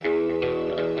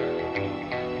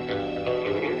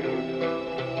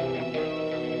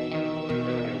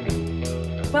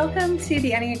Welcome to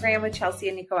the Enneagram with Chelsea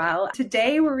and Nicole.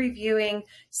 Today we're reviewing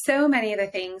so many of the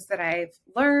things that I've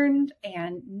learned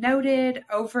and noted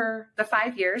over the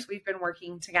 5 years we've been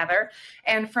working together,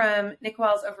 and from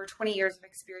Nicole's over 20 years of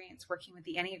experience working with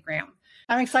the Enneagram.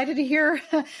 I'm excited to hear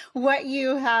what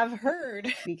you have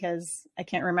heard because I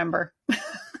can't remember.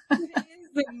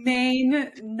 The main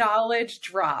knowledge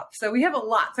drop. So we have a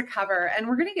lot to cover and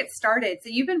we're going to get started. So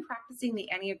you've been practicing the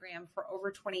Enneagram for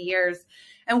over 20 years.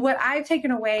 And what I've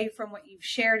taken away from what you've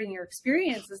shared in your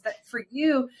experience is that for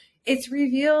you, it's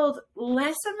revealed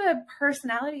less of a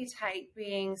personality type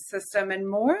being system and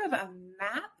more of a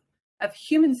map of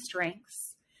human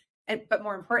strengths, but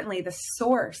more importantly, the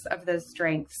source of those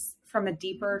strengths from a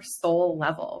deeper soul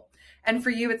level. And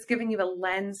for you, it's giving you a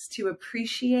lens to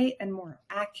appreciate and more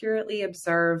accurately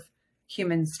observe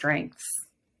human strengths.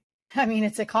 I mean,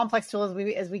 it's a complex tool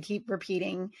as we keep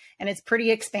repeating, and it's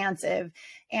pretty expansive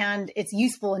and it's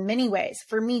useful in many ways.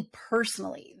 For me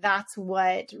personally, that's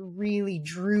what really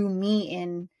drew me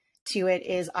into it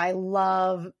is I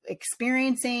love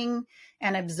experiencing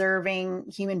and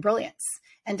observing human brilliance.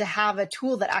 And to have a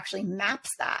tool that actually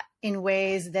maps that in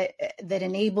ways that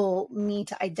enable me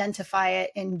to identify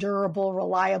it in durable,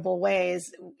 reliable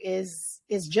ways is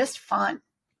just fun.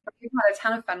 We've had a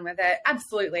ton of fun with it.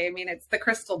 Absolutely. I mean, it's the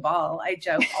crystal ball. I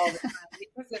joke all the time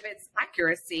because of its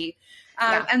accuracy.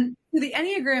 And the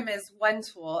Enneagram is one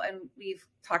tool, and we've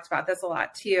talked about this a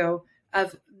lot too,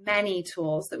 of many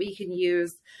tools that we can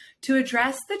use to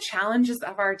address the challenges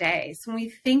of our day. So when we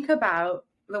think about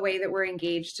the way that we're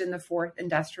engaged in the fourth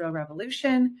industrial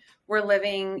revolution, we're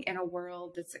living in a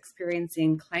world that's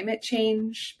experiencing climate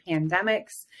change,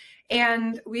 pandemics,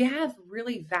 and we have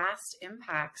really vast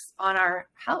impacts on our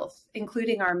health,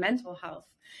 including our mental health.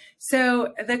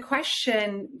 So the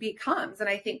question becomes, and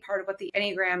I think part of what the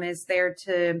Enneagram is there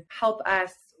to help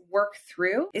us work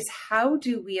through, is how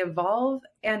do we evolve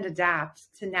and adapt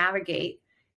to navigate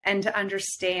and to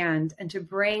understand and to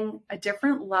bring a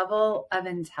different level of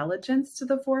intelligence to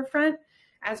the forefront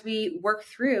as we work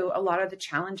through a lot of the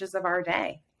challenges of our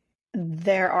day.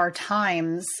 There are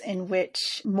times in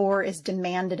which more is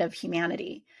demanded of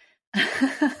humanity,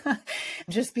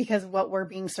 just because what we're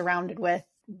being surrounded with,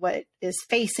 what is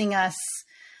facing us.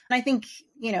 And I think,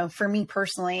 for me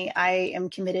personally, I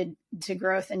am committed to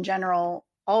growth in general,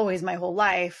 always my whole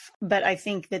life. But I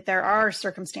think that there are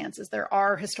circumstances, there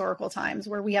are historical times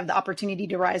where we have the opportunity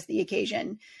to rise to the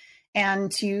occasion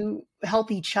and to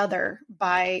help each other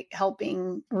by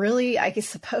helping really, I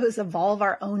suppose, evolve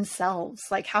our own selves.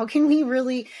 Like, how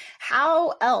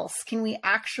else can we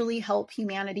actually help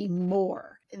humanity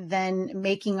more than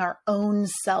making our own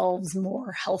selves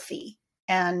more healthy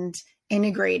and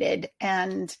integrated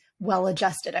and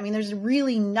well-adjusted? I mean, there's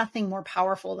really nothing more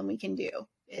powerful than we can do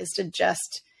is to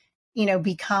just,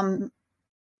 become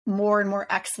more and more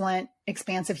excellent,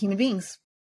 expansive human beings.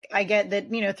 I get that,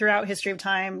 throughout history of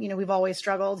time, we've always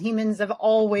struggled. Humans have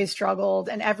always struggled,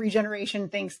 and every generation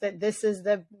thinks that this is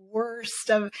the worst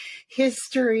of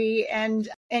history. And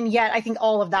yet I think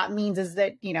all of that means is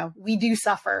that, we do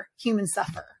suffer, humans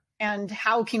suffer. And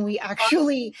how can we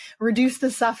actually reduce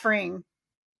the suffering?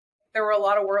 There were a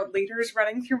lot of world leaders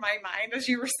running through my mind as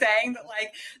you were saying that,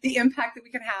 like, the impact that we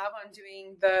can have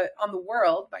on the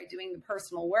world by doing the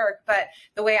personal work. But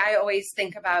the way I always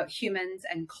think about humans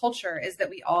and culture is that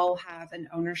we all have an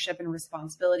ownership and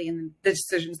responsibility in the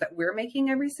decisions that we're making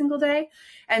every single day.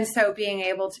 And so being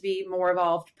able to be more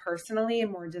evolved personally and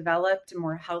more developed and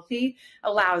more healthy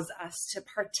allows us to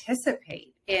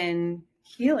participate in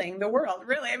healing the world.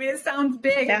 Really, I mean, it sounds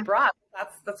big and broad.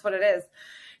 That's what it is.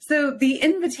 So the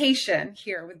invitation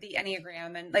here with the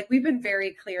Enneagram, and we've been very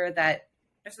clear that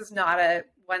this is not a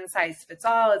one size fits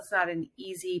all. It's not an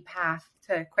easy path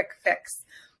to quick fix.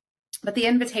 But the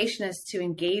invitation is to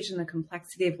engage in the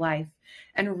complexity of life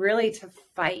and really to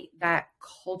fight that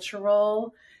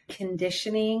cultural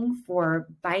conditioning for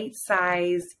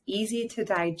bite-sized, easy to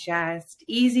digest,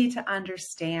 easy to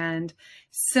understand,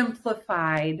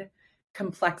 simplified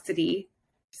complexity,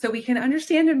 so we can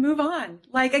understand and move on.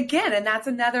 And that's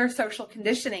another social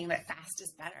conditioning that fast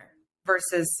is better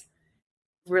versus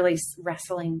really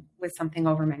wrestling with something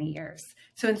over many years.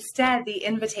 So instead, the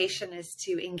invitation is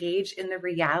to engage in the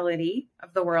reality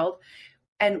of the world,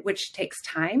 and which takes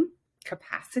time,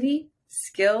 capacity,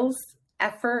 skills,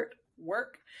 effort,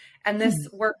 work. And this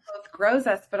work both grows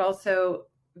us, but also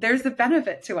there's a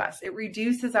benefit to us. It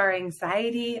reduces our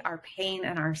anxiety, our pain,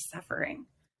 and our suffering.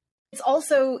 It's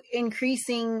also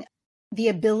increasing the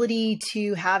ability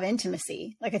to have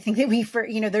intimacy. I think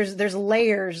that there's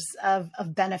layers of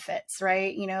benefits,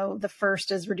 right? The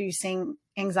first is reducing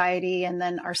anxiety and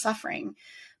then our suffering.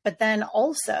 But then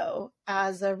also,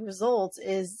 as a result,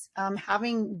 is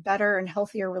having better and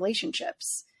healthier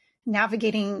relationships,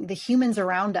 navigating the humans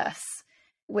around us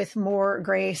with more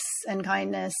grace and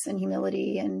kindness and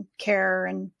humility and care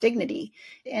and dignity.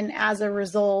 And as a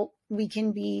result, we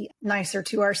can be nicer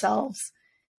to ourselves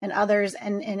and others,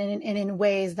 and in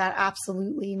ways that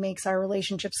absolutely makes our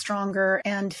relationship stronger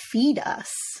and feed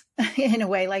us in a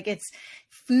way like it's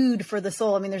food for the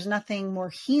soul. I mean, there's nothing more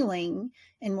healing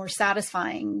and more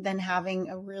satisfying than having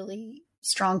a really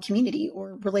strong community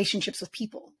or relationships with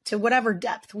people to whatever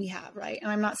depth we have, right?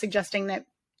 And I'm not suggesting that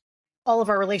all of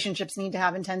our relationships need to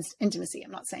have intense intimacy. I'm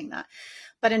not saying that.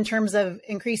 But in terms of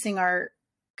increasing our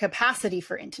capacity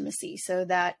for intimacy so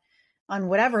that on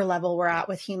whatever level we're at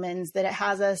with humans, that it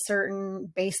has a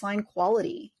certain baseline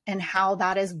quality and how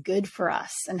that is good for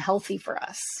us and healthy for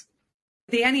us.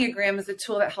 The Enneagram is a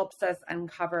tool that helps us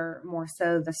uncover more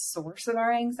so the source of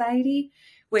our anxiety,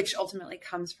 which ultimately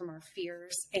comes from our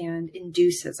fears and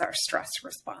induces our stress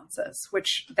responses,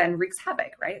 which then wreaks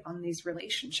havoc, right, on these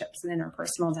relationships and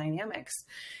interpersonal dynamics.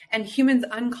 And humans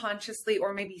unconsciously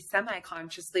or maybe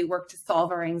semi-consciously work to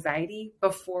solve our anxiety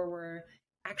before we're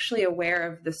actually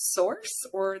aware of the source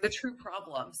or the true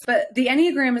problems. But the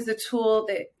Enneagram is a tool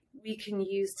that we can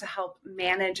use to help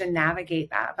manage and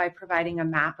navigate that by providing a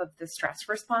map of the stress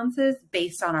responses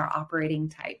based on our operating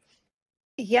type.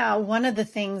 Yeah, one of the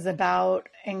things about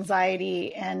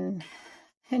anxiety and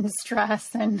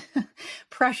stress and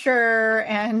pressure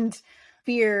and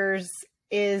fears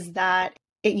is that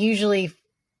it usually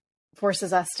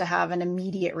forces us to have an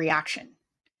immediate reaction.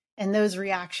 And those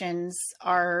reactions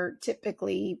are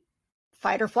typically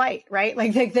fight or flight, right?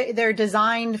 Like they're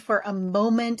designed for a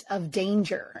moment of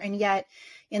danger. And yet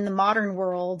in the modern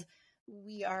world,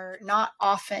 we are not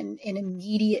often in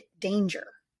immediate danger.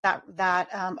 That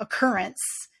occurrence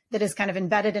that is kind of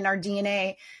embedded in our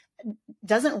DNA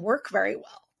doesn't work very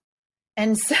well.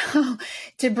 And so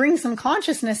to bring some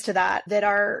consciousness to that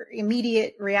our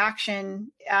immediate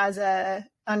reaction as a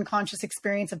unconscious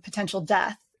experience of potential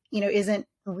death, isn't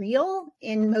real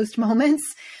in most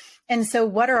moments. And so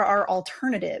what are our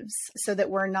alternatives so that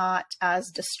we're not as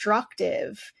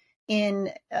destructive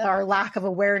in our lack of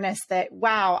awareness that,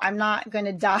 wow, I'm not going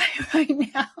to die right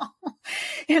now.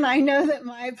 And I know that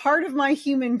my part of my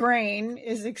human brain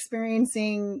is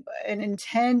experiencing an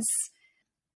intense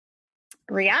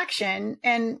reaction,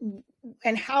 and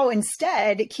how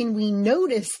instead can we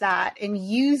notice that and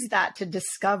use that to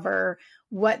discover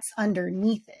what's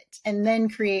underneath it and then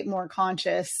create more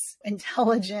conscious,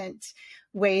 intelligent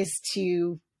ways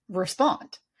to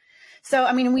respond. So,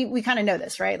 I mean, we kind of know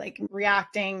this, right? Like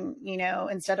reacting,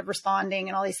 instead of responding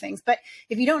and all these things. But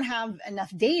if you don't have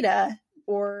enough data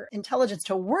or intelligence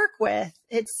to work with,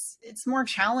 it's more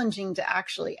challenging to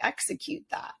actually execute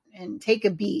that and take a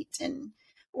beat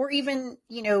or even,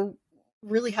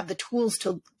 really have the tools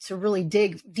to really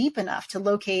dig deep enough to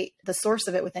locate the source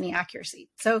of it with any accuracy.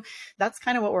 So that's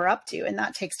kind of what we're up to. And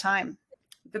that takes time.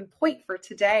 The point for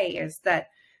today is that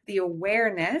the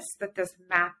awareness that this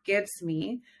map gives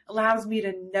me allows me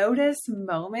to notice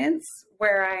moments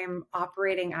where I'm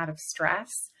operating out of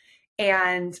stress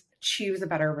and choose a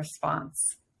better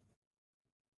response.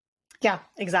 Yeah,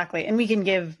 exactly. And we can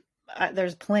give,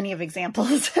 there's plenty of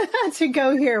examples to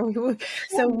go here.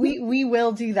 So we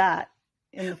will do that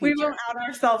in the future. We will out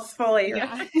ourselves fully.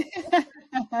 Yeah.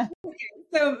 Right?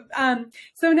 So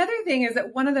another thing is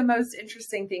that one of the most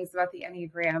interesting things about the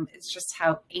Enneagram is just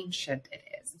how ancient it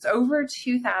is. It's over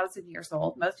 2,000 years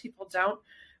old. Most people don't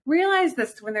realize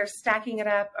this when they're stacking it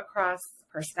up across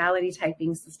personality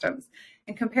typing systems.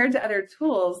 And compared to other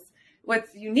tools,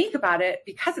 what's unique about it,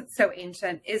 because it's so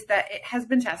ancient, is that it has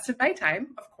been tested by time,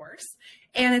 of course,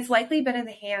 and it's likely been in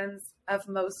the hands of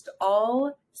most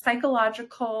all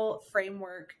psychological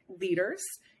framework leaders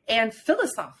and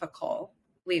philosophical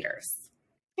leaders.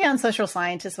 Yeah, and social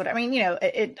scientists.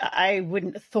 I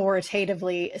wouldn't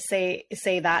authoritatively say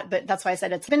that, but that's why I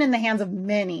said it's been in the hands of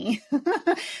many,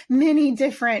 many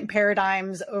different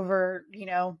paradigms over,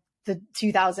 the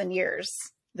 2,000 years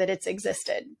that it's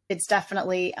existed. It's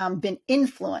definitely been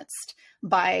influenced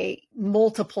by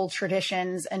multiple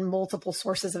traditions and multiple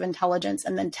sources of intelligence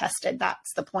and then tested.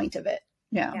 That's the point of it.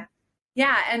 Yeah.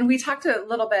 And we talked a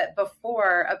little bit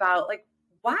before about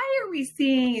why are we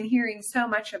seeing and hearing so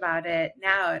much about it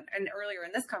now? And earlier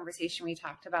in this conversation, we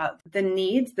talked about the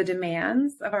needs, the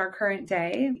demands of our current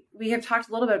day. We have talked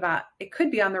a little bit about it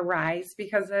could be on the rise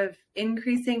because of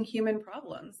increasing human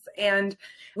problems. And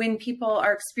when people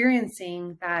are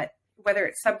experiencing that, whether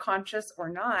it's subconscious or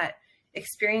not,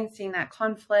 experiencing that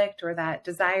conflict or that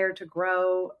desire to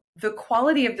grow, the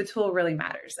quality of the tool really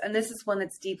matters. And this is one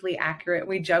that's deeply accurate.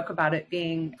 We joke about it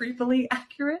being creepily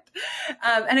accurate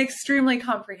and extremely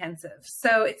comprehensive.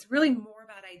 So it's really more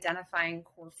about identifying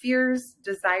core fears,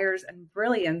 desires, and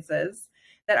brilliances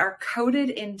that are coded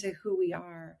into who we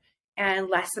are and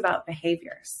less about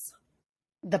behaviors.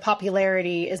 The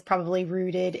popularity is probably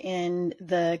rooted in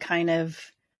the kind of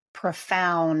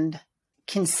profound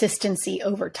consistency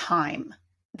over time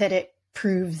that it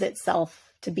proves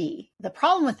itself to be. The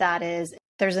problem with that is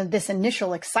there's this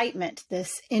initial excitement,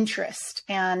 this interest,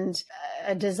 and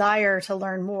a desire to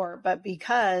learn more. But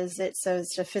because it's a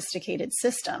sophisticated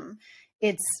system,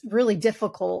 it's really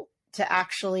difficult to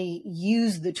actually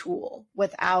use the tool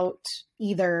without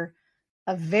either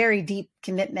a very deep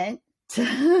commitment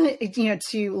to,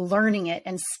 to learning it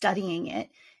and studying it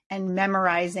and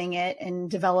memorizing it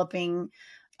and developing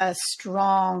a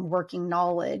strong working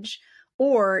knowledge,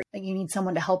 or you need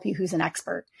someone to help you who's an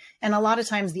expert. And a lot of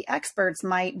times the experts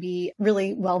might be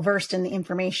really well versed in the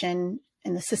information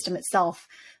in the system itself,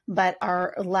 but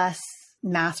are less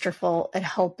masterful at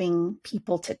helping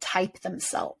people to type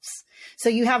themselves. So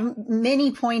you have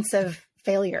many points of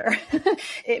failure.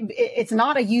 It's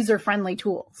not a user-friendly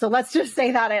tool. So let's just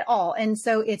say that at all. And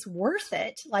so it's worth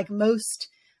it. Like most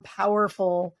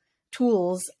powerful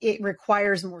tools, it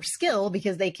requires more skill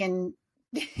because they can,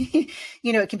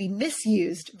 it can be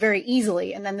misused very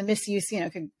easily. And then the misuse,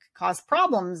 could cause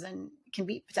problems and can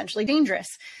be potentially dangerous.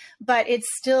 But it's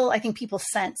still, I think people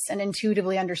sense and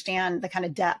intuitively understand the kind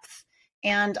of depth.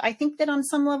 And I think that on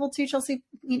some level too, Chelsea,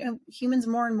 humans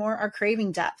more and more are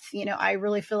craving depth. I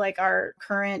really feel like our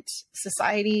current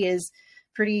society is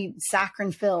pretty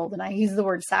saccharine filled. And I use the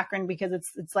word saccharine because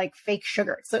it's like fake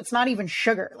sugar. So it's not even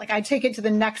sugar. Like I take it to the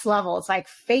next level. It's like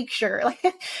fake sugar, like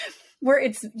where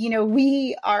it's,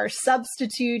 we are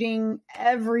substituting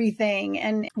everything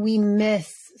and we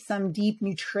miss some deep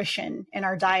nutrition in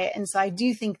our diet. And so I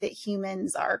do think that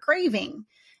humans are craving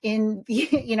and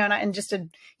just to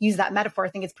use that metaphor, I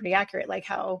think it's pretty accurate, like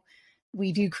how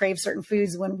we do crave certain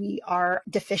foods when we are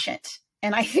deficient.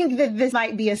 And I think that this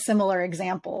might be a similar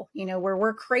example, where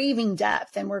we're craving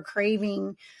depth and we're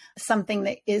craving something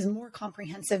that is more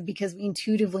comprehensive because we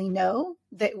intuitively know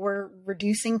that we're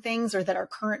reducing things or that our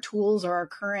current tools or our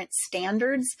current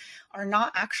standards are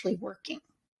not actually working.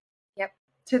 Yep.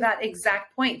 To that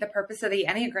exact point, the purpose of the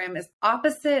Enneagram is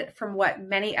opposite from what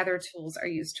many other tools are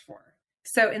used for.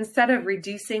 So instead of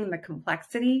reducing the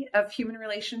complexity of human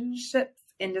relationships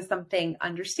into something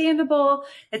understandable,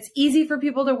 it's easy for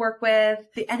people to work with,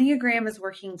 the Enneagram is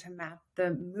working to map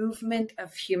the movement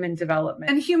of human development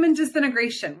and human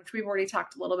disintegration, which we've already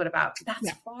talked a little bit about.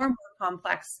 That's far more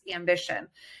complex ambition.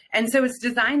 And so it's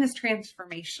designed as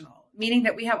transformational, meaning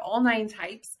that we have all 9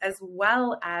 types as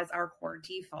well as our core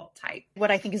default type.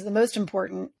 What I think is the most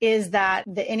important is that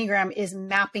the Enneagram is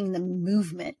mapping the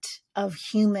movement of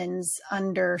humans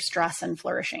under stress and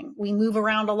flourishing. We move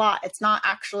around a lot. It's not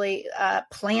actually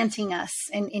planting us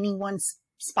in any one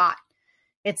spot.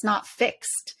 It's not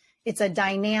fixed. It's a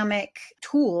dynamic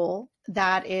tool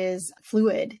that is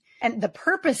fluid. And the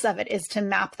purpose of it is to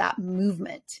map that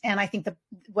movement. And I think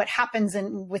what happens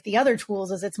with the other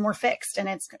tools is it's more fixed and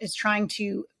it's trying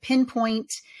to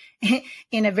pinpoint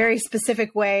in a very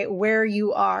specific way where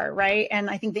you are, right? And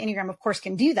I think the Enneagram, of course,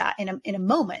 can do that in a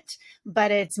moment,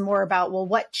 but it's more about, well,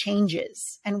 what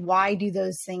changes and why do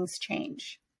those things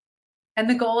change? And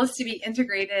the goal is to be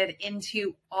integrated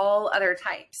into all other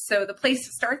types. So the place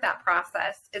to start that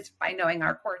process is by knowing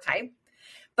our core type.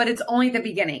 But it's only the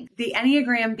beginning. The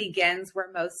Enneagram begins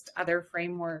where most other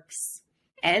frameworks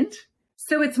end.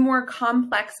 So it's more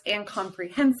complex and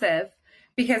comprehensive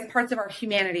because parts of our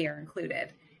humanity are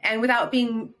included. And without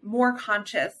being more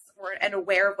conscious and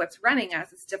aware of what's running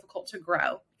us, it's difficult to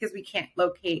grow because we can't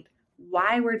locate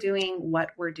why we're doing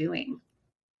what we're doing.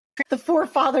 The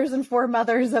forefathers and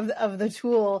foremothers of the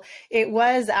tool, it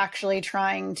was actually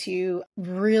trying to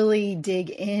really dig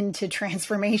into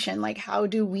transformation. Like, how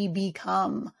do we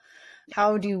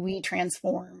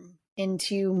transform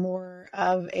into more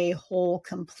of a whole,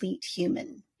 complete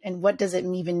human? And what does it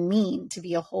even mean to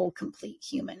be a whole, complete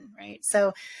human, right?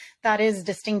 So that is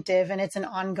distinctive and it's an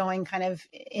ongoing kind of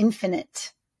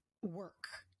infinite work.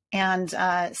 And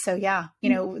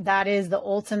that is the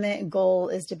ultimate goal,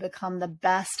 is to become the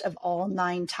best of all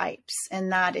 9 types.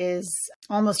 And that is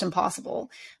almost impossible,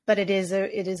 but it is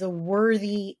a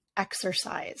worthy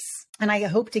exercise. And I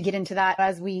hope to get into that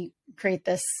as we create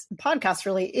this podcast.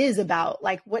 Really is about,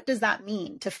 like, what does that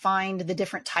mean to find the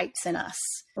different types in us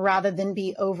rather than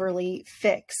be overly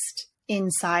fixed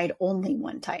inside only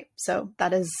one type. So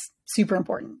that is super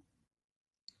important.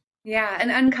 Yeah, and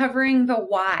uncovering the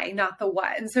why, not the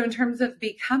what. And so in terms of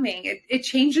becoming, it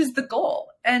changes the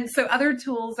goal. And so other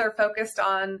tools are focused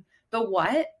on the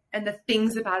what and the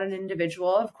things about an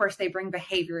individual. Of course, they bring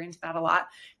behavior into that a lot.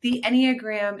 The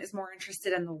Enneagram is more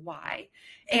interested in the why.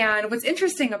 And what's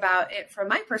interesting about it from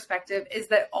my perspective is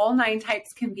that all 9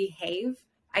 types can behave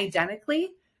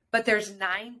identically, but there's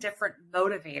 9 different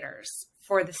motivators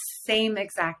for the same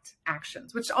exact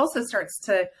actions, which also starts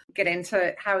to get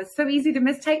into how it's so easy to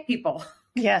mistype people.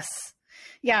 Yes.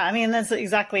 Yeah. I mean, that's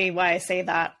exactly why I say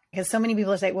that, because so many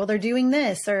people say, well, they're doing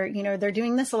this, or, they're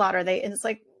doing this a lot. Or and it's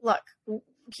like, look,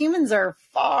 humans are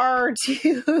far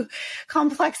too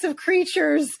complex of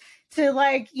creatures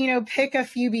to pick a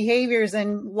few behaviors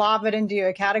and lob it into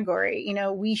a category.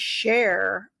 We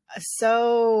share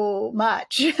so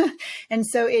much. And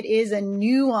so it is a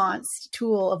nuanced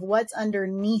tool of what's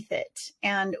underneath it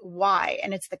and why.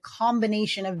 And it's the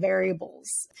combination of variables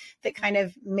that kind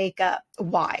of make up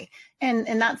why. And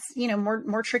that's,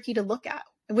 more tricky to look at,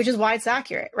 which is why it's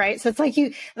accurate, right? So it's I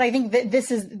think that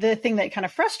this is the thing that kind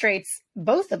of frustrates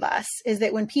both of us, is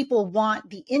that when people want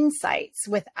the insights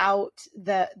without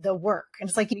the work, and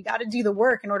it's like, you got to do the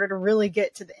work in order to really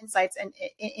get to the insights and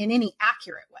in any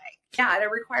accurate way. Yeah, and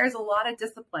it requires a lot of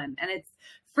discipline, and it's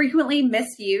frequently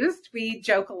misused. We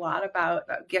joke a lot about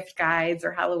gift guides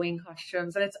or Halloween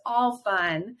costumes, and it's all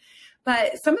fun.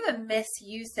 But some of the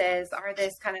misuses are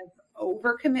this kind of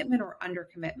overcommitment or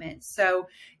undercommitment. So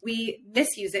we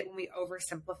misuse it when we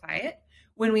oversimplify it,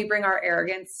 when we bring our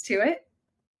arrogance to it,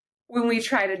 when we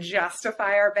try to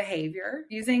justify our behavior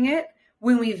using it,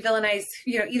 when we villainize,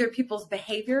 either people's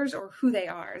behaviors or who they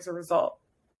are as a result.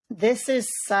 This is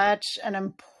such an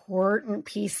important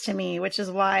piece to me, which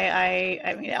is why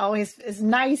I mean, it always is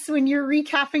nice when you're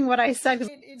recapping what I said,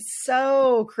 because it's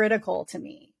so critical to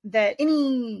me that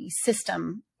any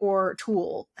system or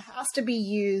tool has to be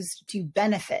used to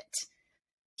benefit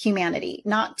humanity,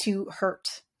 not to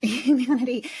hurt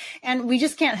humanity. And we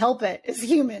just can't help it as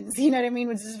humans, you know what I mean?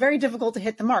 Which is very difficult to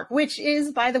hit the mark, which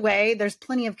is, by the way, there's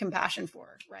plenty of compassion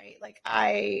for, right? Like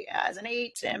I, as an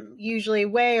 8, am usually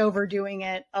way overdoing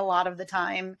it a lot of the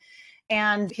time.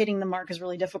 And hitting the mark is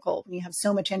really difficult when you have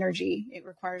so much energy. It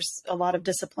requires a lot of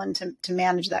discipline to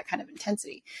manage that kind of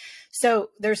intensity. So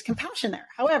there's compassion there.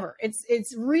 However,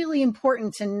 it's really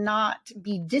important to not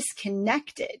be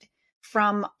disconnected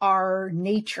from our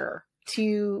nature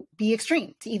to be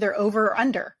extreme, to either over or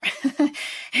under.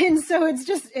 And so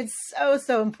it's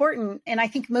so important. And I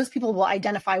think most people will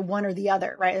identify one or the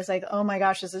other, right? It's like, oh my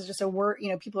gosh, this is just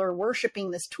people are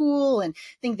worshiping this tool and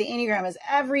think the Enneagram is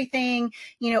everything,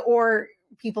 or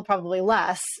people probably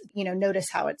less, notice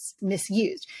how it's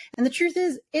misused. And the truth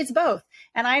is it's both.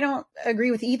 And I don't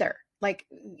agree with either. Like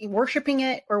worshiping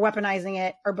it or weaponizing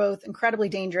it are both incredibly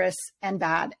dangerous and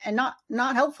bad and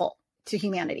not helpful to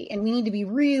humanity. And we need to be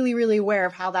really, really aware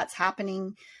of how that's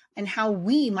happening and how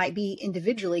we might be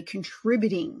individually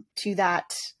contributing to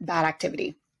that bad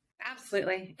activity.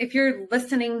 Absolutely. If you're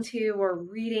listening to or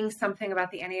reading something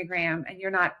about the Enneagram and you're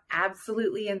not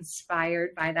absolutely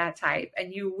inspired by that type,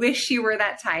 and you wish you were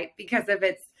that type because of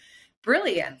its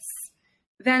brilliance,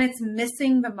 then it's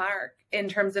missing the mark in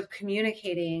terms of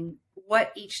communicating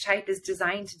what each type is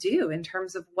designed to do in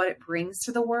terms of what it brings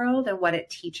to the world and what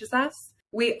it teaches us.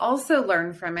 We also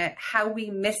learn from it how we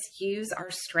misuse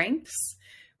our strengths,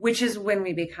 which is when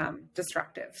we become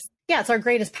destructive. Yeah, it's our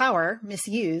greatest power.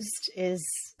 Misused is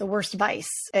the worst vice.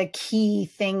 A key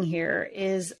thing here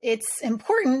is it's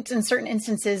important in certain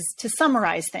instances to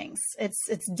summarize things.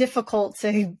 It's difficult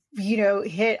to,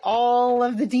 hit all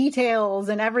of the details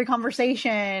in every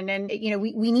conversation. And,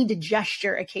 we need to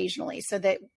gesture occasionally so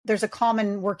that there's a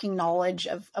common working knowledge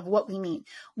of what we mean.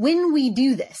 When we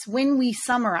do this, when we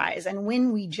summarize and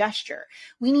when we gesture,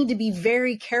 we need to be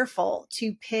very careful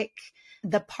to pick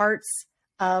the parts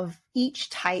of each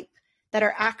type that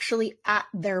are actually at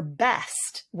their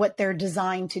best, what they're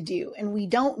designed to do. And we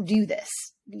don't do this.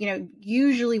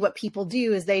 Usually what people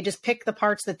do is they just pick the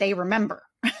parts that they remember,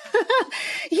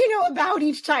 about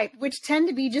each type, which tend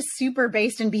to be just super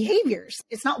based in behaviors.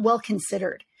 It's not well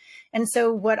considered. And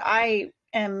so what I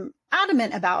am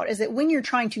adamant about is that when you're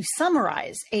trying to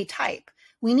summarize a type,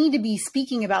 we need to be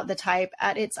speaking about the type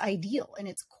at its ideal and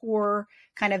its core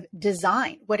kind of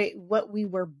design, what we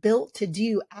were built to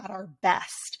do at our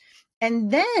best.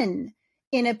 And then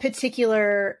in a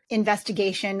particular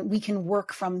investigation, we can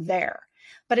work from there.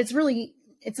 But it's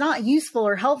not useful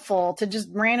or helpful to just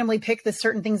randomly pick the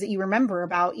certain things that you remember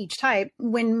about each type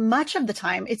when much of the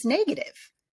time it's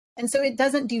negative. And so it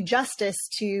doesn't do justice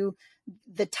to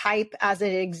the type as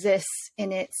it exists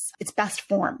in its best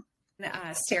form.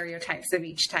 Stereotypes of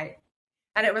each type.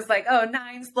 And it was like, oh,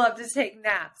 nines love to take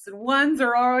naps and ones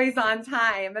are always on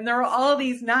time. And there were all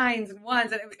these nines and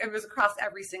ones. And it was across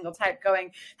every single type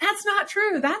going, that's not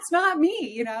true. That's not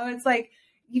me. You know, it's like,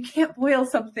 you can't boil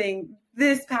something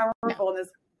this powerful and this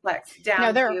complex down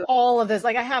No, there to are all of this.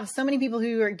 Like I have so many people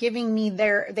who are giving me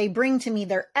they bring to me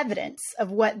their evidence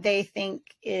of what they think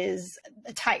is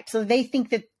a type. So they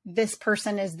think that this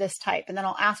person is this type. And then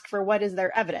I'll ask for what is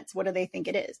their evidence? What do they think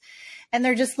it is? And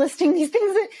they're just listing these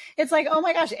things that it's like, oh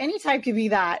my gosh, any type could be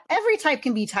that. Every type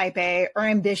can be type A or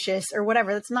ambitious or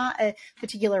whatever. That's not a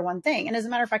particular one thing. And as a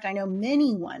matter of fact, I know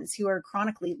many ones who are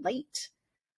chronically late.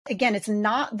 Again, it's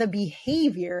not the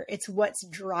behavior, it's what's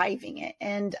driving it.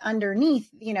 And underneath,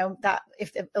 you know, that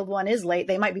if one is late,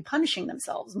 they might be punishing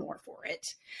themselves more for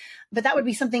it. But that would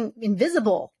be something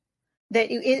invisible that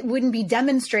it wouldn't be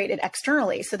demonstrated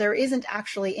externally. So there isn't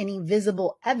actually any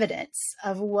visible evidence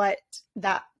of what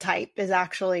that type is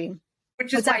actually,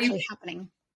 what's actually happening.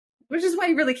 Which is why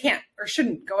you really can't or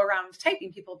shouldn't go around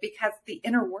typing people, because the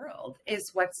inner world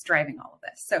is what's driving all of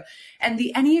this. So, and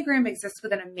the Enneagram exists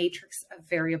within a matrix of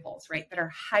variables, right, that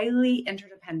are highly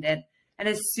interdependent. And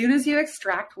as soon as you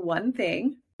extract one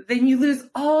thing, then you lose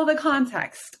all the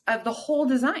context of the whole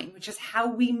design, which is how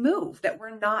we move, that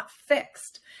we're not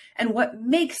fixed and what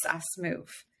makes us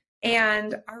move.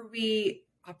 And are we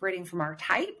operating from our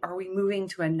type? Are we moving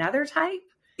to another type?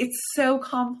 It's so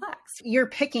complex. You're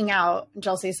picking out,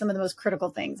 Chelsea, some of the most critical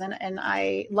things. And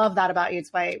I love that about you.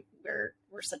 It's why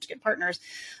we're such good partners.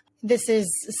 This is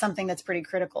something that's pretty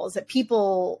critical, is that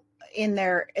people in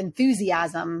their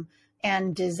enthusiasm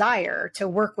and desire to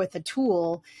work with a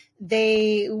tool,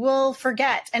 they will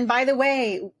forget. And by the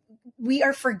way, we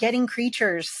are forgetting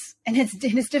creatures, and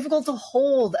it's difficult to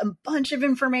hold a bunch of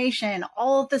information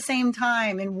all at the same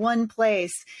time in one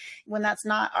place when that's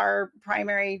not our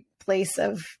primary place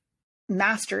of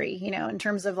mastery, you know, in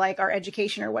terms of like our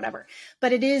education or whatever.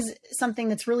 But it is something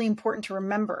that's really important to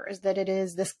remember, is that it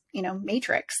is this, you know,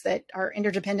 matrix that are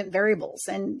interdependent variables.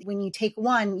 And when you take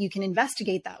one, you can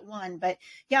investigate that one, but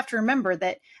you have to remember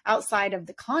that outside of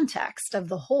the context of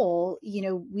the whole, you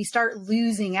know, we start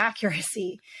losing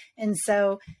accuracy. And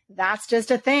so that's just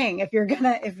a thing. If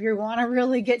you want to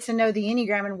really get to know the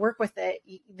Enneagram and work with it,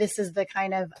 this is the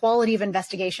kind of quality of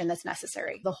investigation that's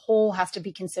necessary. The whole has to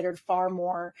be considered far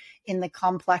more in the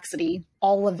complexity,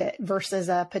 all of it versus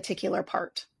a particular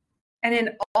part. And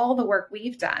in all the work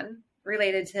we've done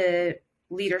related to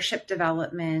leadership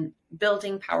development,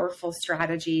 building powerful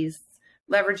strategies,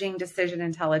 leveraging decision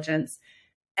intelligence,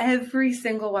 every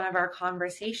single one of our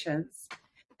conversations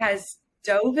has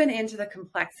dove into the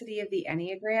complexity of the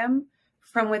Enneagram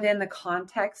from within the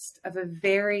context of a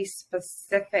very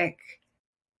specific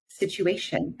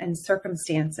situation and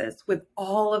circumstances, with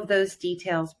all of those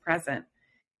details present.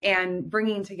 And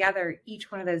bringing together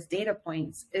each one of those data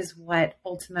points is what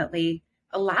ultimately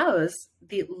allows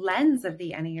the lens of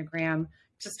the Enneagram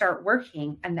to start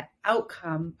working and the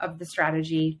outcome of the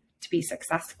strategy to be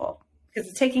successful, because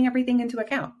it's taking everything into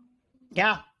account.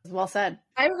 Yeah, well said.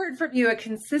 I've heard from you a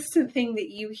consistent thing that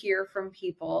you hear from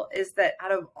people is that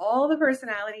out of all the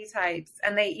personality types,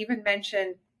 and they even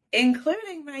mention,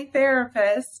 including my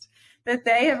therapist, that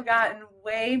they have gotten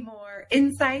way more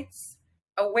insights,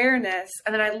 awareness.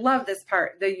 And then I love this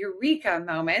part, the eureka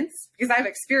moments, because I've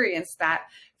experienced that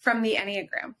from the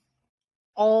Enneagram.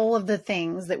 All of the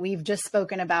things that we've just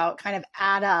spoken about kind of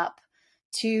add up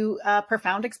to a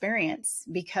profound experience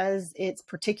because it's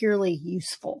particularly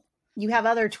useful. You have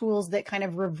other tools that kind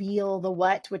of reveal the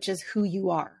what, which is who you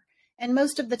are. And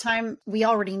most of the time we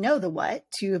already know the what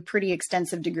to a pretty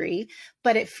extensive degree,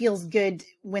 but it feels good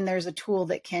when there's a tool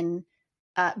that can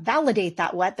validate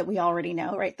that what that we already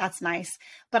know, right? That's nice.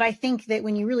 But I think that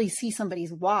when you really see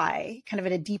somebody's why kind of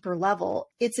at a deeper level,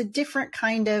 it's a different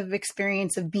kind of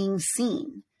experience of being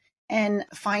seen and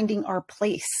finding our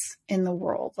place in the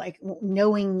world, like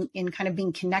knowing and kind of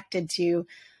being connected to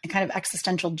a kind of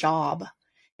existential job.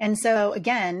 And so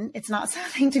again, it's not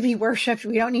something to be worshiped.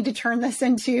 We don't need to turn this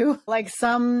into like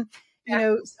some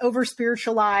over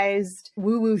spiritualized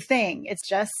woo-woo thing. It's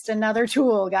just another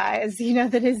tool, guys,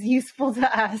 that is useful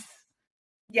to us.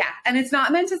 Yeah. And it's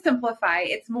not meant to simplify.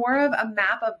 It's more of a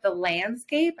map of the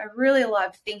landscape. I really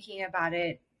love thinking about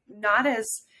it, not as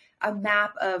a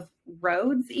map of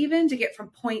roads even to get from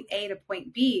point A to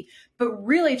point B, but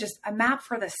really just a map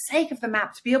for the sake of the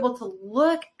map to be able to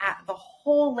look at the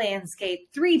whole landscape,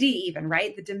 3D even,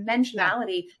 right? The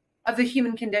dimensionality of the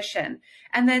human condition.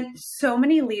 And then so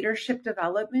many leadership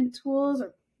development tools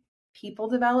people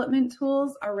development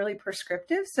tools are really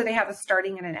prescriptive. So they have a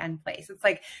starting and an end place. It's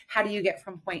like, how do you get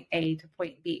from point A to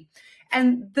point B?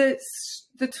 And the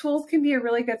tools can be a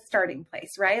really good starting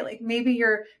place, right? Like maybe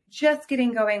you're just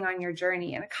getting going on your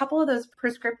journey, and a couple of those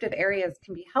prescriptive areas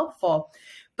can be helpful,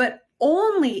 but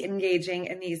only engaging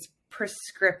in these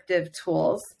prescriptive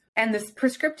tools and this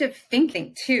prescriptive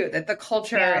thinking too, that the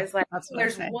culture is like,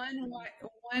 there's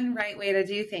one right way to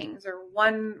do things or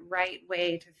one right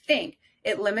way to think.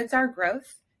 It limits our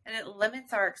growth and it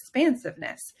limits our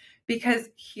expansiveness because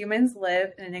humans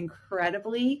live in an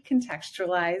incredibly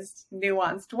contextualized,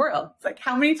 nuanced world. It's like,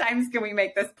 how many times can we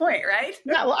make this point, right?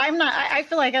 Yeah, well, I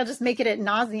feel like I'll just make it ad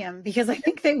nauseum because I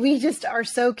think that we just are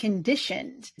so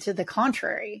conditioned to the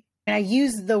contrary. And I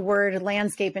use the word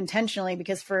landscape intentionally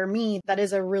because for me, that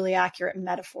is a really accurate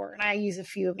metaphor. And I use a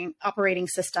few operating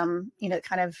system, that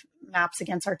kind of maps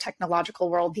against our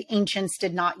technological world. The ancients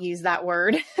did not use that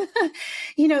word.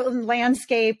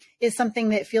 Landscape is something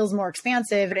that feels more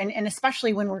expansive. And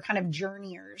especially when we're kind of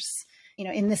journeyers,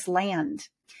 in this land.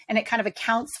 And it kind of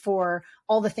accounts for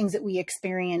all the things that we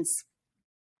experience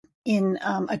in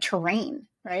a terrain,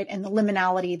 right? And the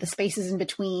liminality, the spaces in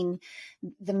between,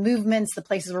 the movements, the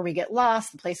places where we get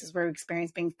lost, the places where we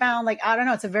experience being found. Like, I don't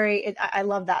know, I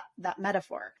love that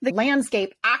metaphor. The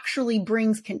landscape actually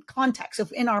brings context. So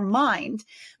if in our mind,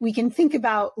 we can think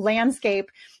about landscape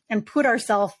and put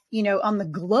ourselves, on the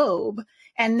globe,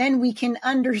 and then we can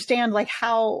understand like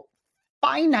how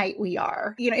finite we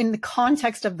are, in the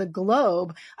context of the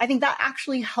globe. I think that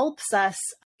actually helps us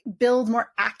build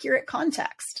more accurate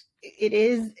context. It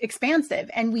is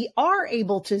expansive and we are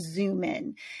able to zoom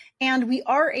in and we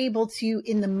are able to,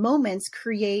 in the moments,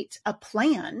 create a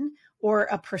plan or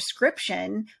a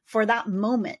prescription for that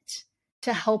moment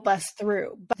to help us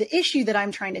through. But the issue that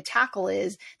I'm trying to tackle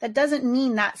is that doesn't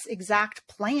mean that exact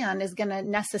plan is going to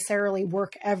necessarily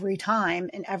work every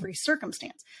time in every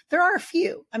circumstance. There are a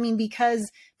few,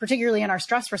 because particularly in our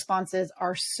stress responses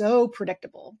are so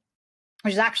predictable,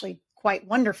 which is actually quite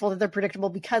wonderful that they're predictable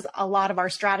because a lot of our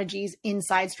strategies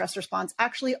inside stress response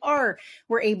actually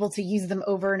we're able to use them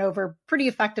over and over pretty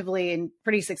effectively and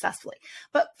pretty successfully.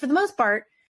 But for the most part,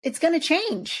 it's going to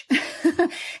change.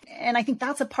 And I think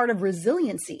that's a part of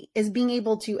resiliency, is being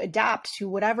able to adapt to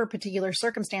whatever particular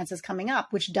circumstance is coming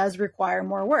up, which does require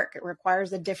more work. It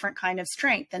requires a different kind of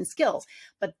strength and skills,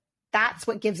 but that's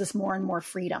what gives us more and more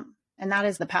freedom. And that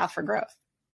is the path for growth.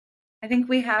 I think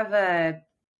we have a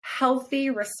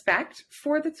healthy respect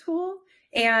for the tool.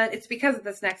 And it's because of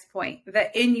this next point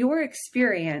that in your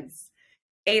experience,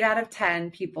 8 out of 10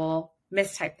 people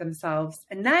mistype themselves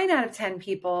and 9 out of 10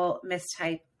 people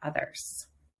mistype others.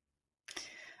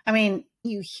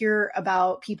 You hear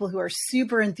about people who are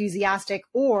super enthusiastic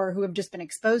or who have just been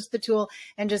exposed to the tool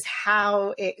and just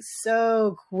how it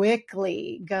so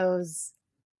quickly goes,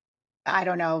 I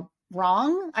don't know,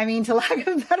 wrong. To lack of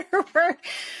a better word.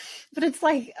 But it's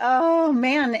like, oh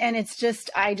man. And it's just,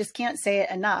 I just can't say it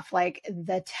enough. Like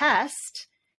the test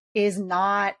is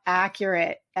not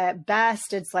accurate. At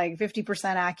best, it's like 50%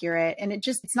 accurate. And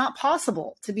it's not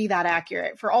possible to be that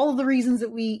accurate for all of the reasons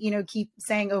that we, keep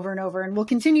saying over and over, and we'll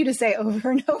continue to say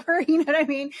over and over. You know what I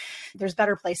mean? There's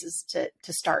better places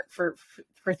to start for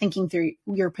thinking through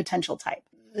your potential type.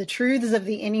 The truths of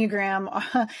the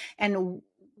Enneagram and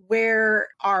where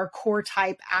our core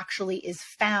type actually is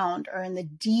found are in the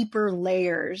deeper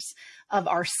layers of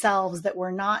ourselves that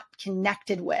we're not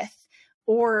connected with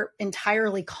or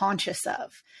entirely conscious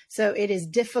of. So it is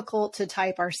difficult to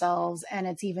type ourselves, and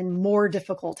it's even more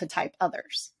difficult to type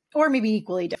others, or maybe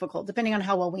equally difficult, depending on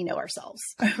how well we know ourselves,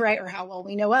 right? Or how well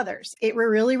we know others. It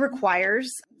really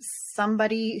requires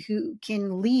somebody who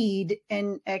can lead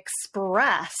and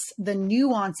express the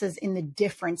nuances in the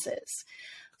differences.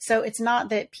 So it's not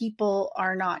that people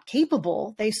are not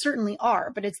capable, they certainly are,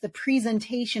 but it's the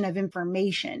presentation of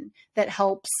information that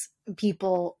helps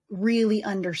people really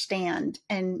understand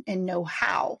and know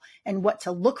how and what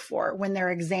to look for when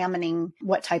they're examining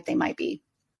what type they might be.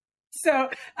 So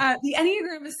the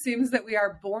Enneagram assumes that we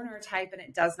are born our type and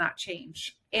it does not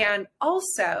change. And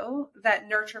also that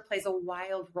nurture plays a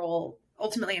wild role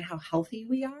ultimately in how healthy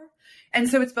we are. And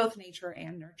so it's both nature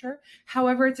and nurture.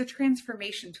 However, it's a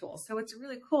transformation tool. So what's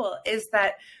really cool is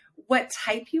that what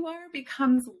type you are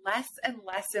becomes less and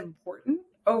less important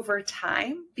over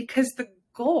time, because the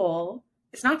goal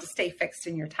is not to stay fixed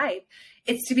in your type.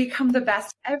 It's to become the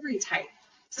best every type.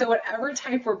 So whatever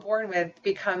type we're born with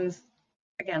becomes,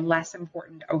 again, less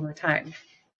important over time.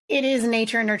 It is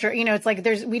nature and nurture. It's like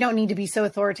we don't need to be so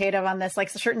authoritative on this. Like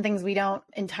certain things we don't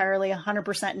entirely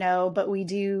 100% know, but we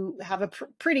do have a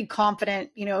pretty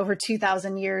confident, over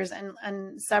 2000 years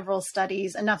and several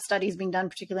studies, enough studies being done,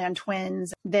 particularly on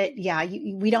twins, that, yeah,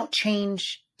 we don't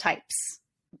change types.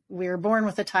 We're born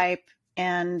with a type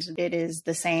and it is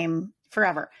the same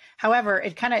forever. However,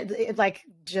 it kind of like,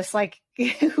 just like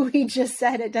we just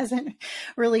said, it doesn't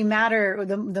really matter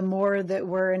the more that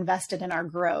we're invested in our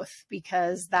growth,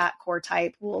 because that core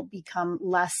type will become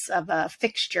less of a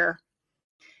fixture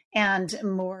and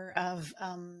more of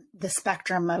the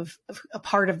spectrum of a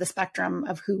part of the spectrum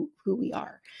of who we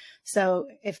are. So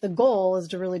if the goal is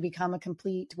to really become a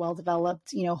complete,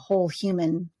 well-developed, whole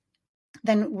human,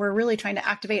 then we're really trying to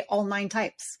activate all 9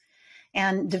 types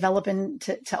and develop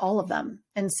into all of them.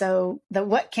 And so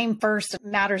what came first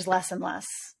matters less and less.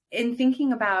 In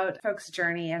thinking about folks'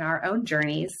 journey and our own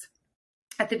journeys,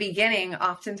 at the beginning,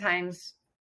 oftentimes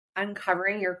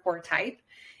uncovering your core type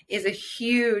is a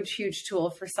huge, huge tool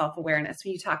for self-awareness.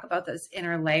 When you talk about those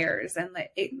inner layers, and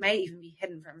it may even be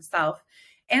hidden from self.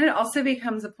 And it also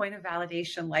becomes a point of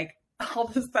validation, like, all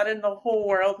of a sudden the whole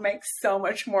world makes so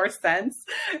much more sense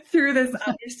through this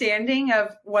understanding of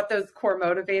what those core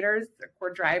motivators or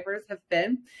core drivers have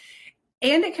been.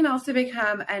 And it can also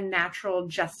become a natural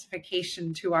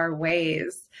justification to our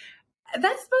ways.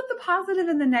 That's both the positive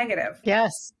and the negative.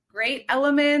 Yes. Great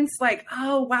elements like,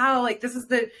 oh, wow, like this is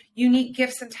the unique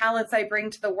gifts and talents I bring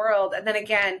to the world. And then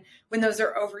again, when those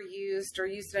are overused or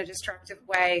used in a destructive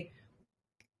way,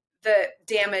 the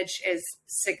damage is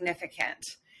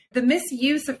significant. The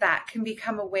misuse of that can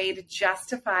become a way to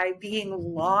justify being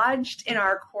lodged in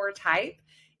our core type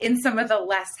in some of the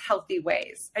less healthy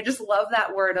ways. I just love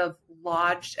that word of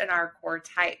lodged in our core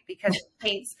type, because it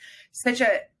paints such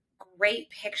a great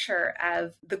picture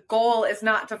of the goal is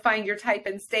not to find your type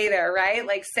and stay there, right?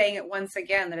 Like saying it once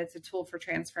again, that it's a tool for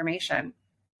transformation.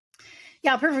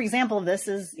 Yeah, a perfect example of this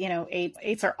is,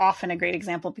 eights are often a great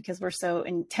example because we're so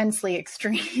intensely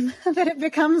extreme that it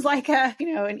becomes like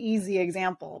an easy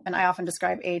example. And I often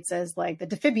describe eights as like the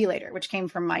defibrillator, which came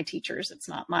from my teachers. It's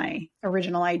not my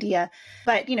original idea,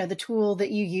 but the tool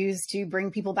that you use to bring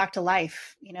people back to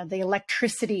life, the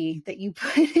electricity that you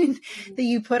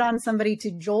put on somebody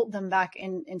to jolt them back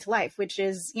into life, which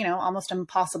is, almost an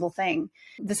impossible thing.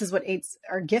 This is what eights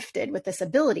are gifted with, this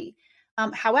ability.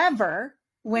 However,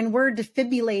 when we're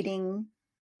defibrillating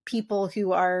people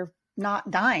who are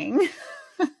not dying,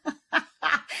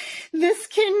 this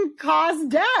can cause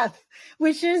death,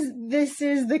 this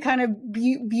is the kind of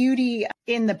beauty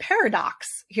in the paradox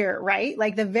here, right?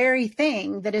 Like the very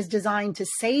thing that is designed to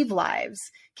save lives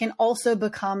can also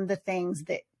become the things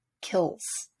that kills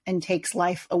and takes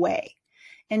life away.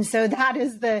 And so that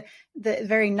is the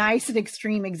very nice and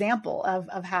extreme example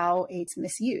of how eights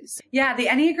misuse. Yeah, the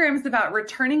Enneagram is about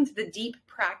returning to the deep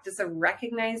practice of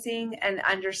recognizing and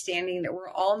understanding that we're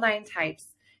all 9 types.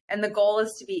 And the goal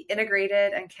is to be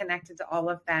integrated and connected to all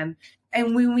of them.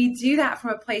 And when we do that from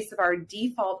a place of our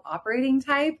default operating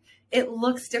type, it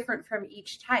looks different from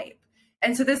each type.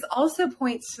 And so this also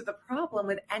points to the problem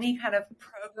with any kind of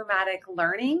programmatic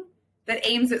learning that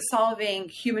aims at solving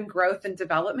human growth and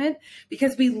development,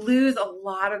 because we lose a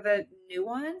lot of the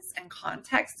nuance and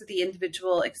context of the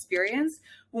individual experience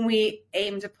when we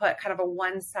aim to put kind of a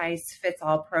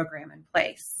one-size-fits-all program in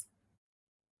place.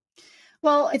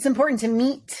 Well, it's important to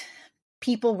meet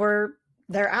people where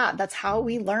they're at. That's how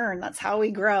we learn. That's how we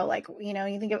grow. Like,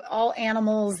 you think of all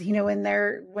animals, when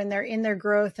they're in their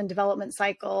growth and development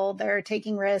cycle, they're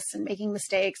taking risks and making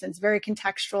mistakes, and it's very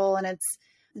contextual and it's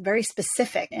very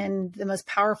specific. And the most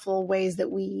powerful ways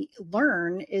that we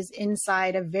learn is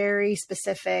inside a very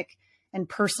specific and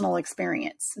personal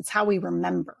experience. It's how we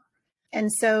remember. And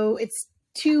so it's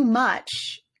too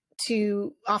much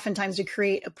oftentimes to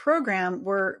create a program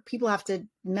where people have to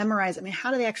memorize.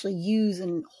 How do they actually use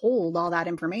and hold all that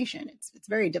information? It's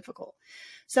very difficult.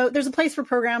 So there's a place for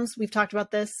programs. We've talked about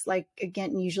this. Like,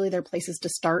 again, usually there are places to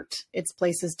start. It's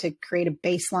places to create a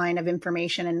baseline of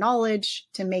information and knowledge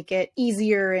to make it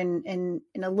easier and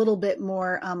a little bit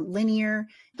more linear.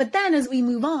 But then as we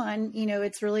move on,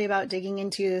 it's really about digging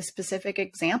into specific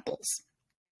examples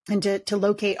and to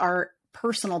locate our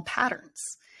personal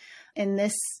patterns. And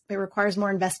this, it requires more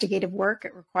investigative work.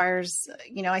 It requires,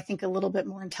 I think a little bit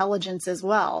more intelligence as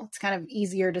well. It's kind of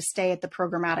easier to stay at the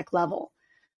programmatic level.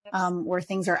 Where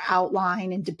things are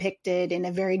outlined and depicted in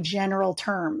a very general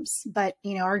terms, but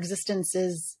our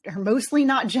existences are mostly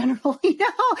not general.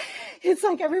 It's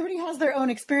like everybody has their own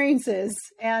experiences,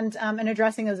 and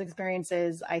addressing those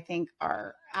experiences, I think,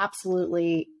 are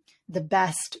absolutely the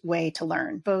best way to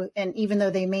learn. Both, and even though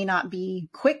they may not be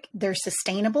quick, they're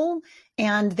sustainable,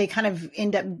 and they kind of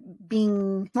end up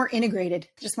being more integrated,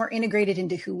 just more integrated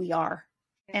into who we are.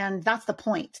 And that's the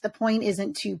point. The point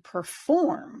isn't to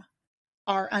perform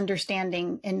our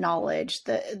understanding and knowledge.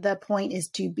 The point is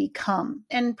to become.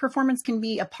 And performance can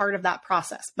be a part of that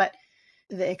process, but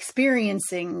the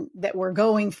experiencing that we're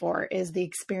going for is the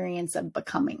experience of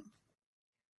becoming.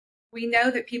 We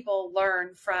know that people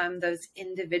learn from those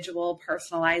individual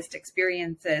personalized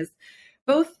experiences,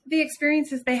 both the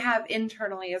experiences they have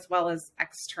internally as well as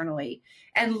externally.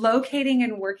 And locating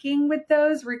and working with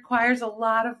those requires a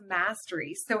lot of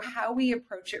mastery. So how we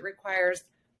approach it requires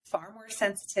far more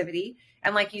sensitivity.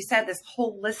 And like you said, this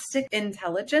holistic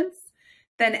intelligence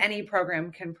than any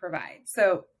program can provide.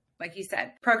 So like you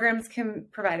said, programs can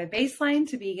provide a baseline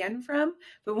to begin from,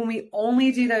 but when we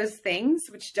only do those things,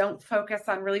 which don't focus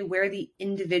on really where the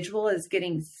individual is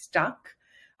getting stuck,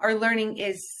 our learning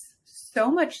is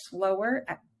so much slower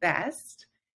at best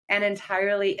and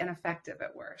entirely ineffective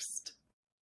at worst.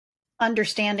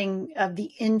 Understanding of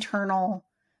the internal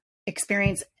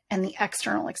experience and the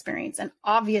external experience. And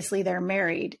obviously they're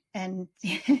married, and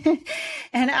and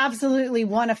absolutely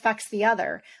one affects the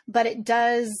other, but it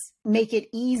does make it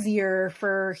easier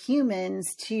for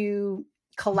humans to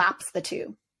collapse the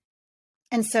two.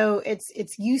 And so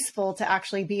it's useful to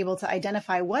actually be able to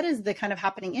identify what is the kind of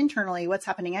happening internally, what's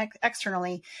happening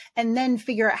externally, and then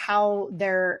figure out how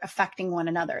they're affecting one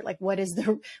another. Like what is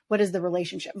the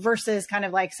relationship versus kind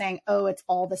of like saying, oh, it's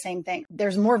all the same thing.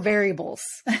 There's more variables.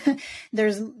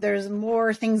 there's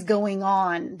more things going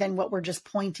on than what we're just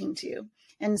pointing to.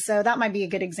 And so that might be a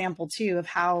good example too of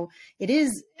how it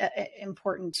is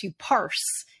important to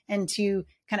parse and to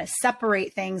kind of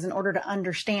separate things in order to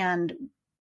understand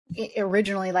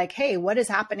originally, like, hey, what is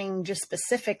happening just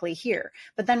specifically here?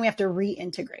 But then we have to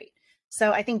reintegrate.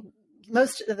 So I think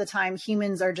most of the time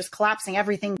humans are just collapsing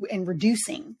everything and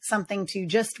reducing something to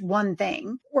just one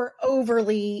thing. We're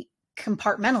overly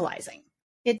compartmentalizing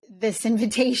it. This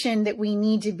invitation that we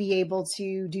need to be able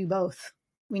to do both.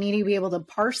 We need to be able to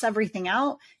parse everything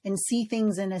out and see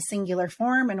things in a singular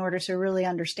form in order to really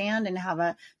understand and have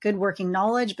a good working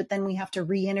knowledge. But then we have to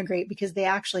reintegrate because they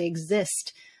actually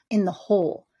exist in the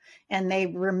whole. And they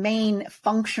remain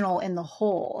functional in the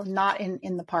whole, not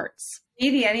in the parts.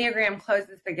 The Enneagram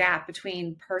closes the gap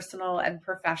between personal and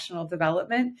professional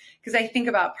development, because I think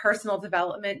about personal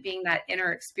development being that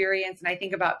inner experience, and I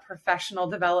think about professional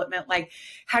development like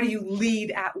how do you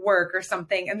lead at work or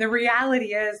something. And the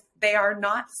reality is they are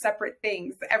not separate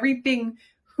things. Everything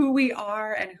who we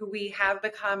are and who we have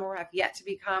become or have yet to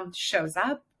become shows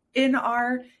up in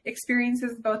our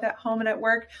experiences, both at home and at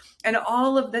work. And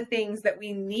all of the things that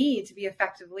we need to be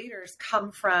effective leaders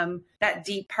come from that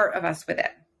deep part of us within.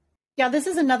 Yeah, this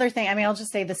is another thing. I mean, I'll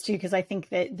just say this too, because I think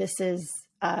that this is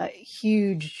a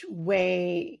huge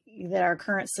way that our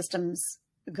current systems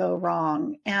go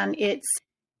wrong. And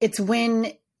it's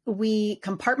when we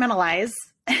compartmentalize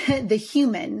the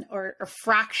human or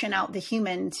fraction out the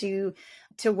human to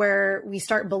where we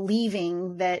start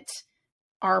believing that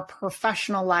our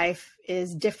professional life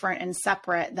is different and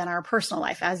separate than our personal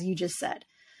life, as you just said.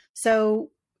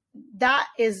 So that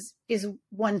is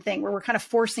one thing where we're kind of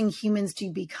forcing humans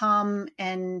to become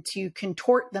and to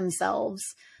contort themselves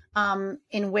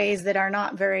in ways that are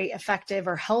not very effective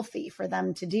or healthy for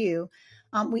them to do.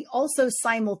 We also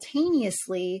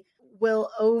simultaneously will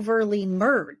overly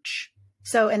merge.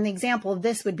 So an example of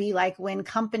this would be like when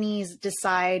companies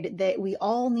decide that we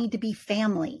all need to be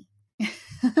family.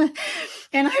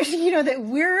 And that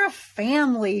we're a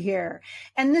family here.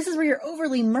 And this is where you're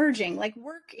overly merging. Like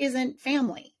work isn't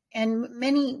family. And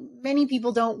many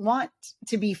people don't want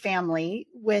to be family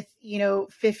with,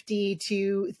 50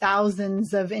 to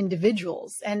thousands of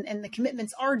individuals. And the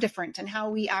commitments are different, and how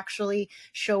we actually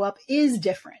show up is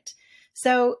different.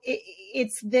 So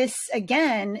it's this,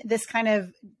 again, this kind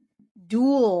of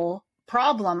dual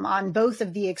problem on both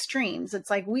of the extremes. It's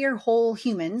like we are whole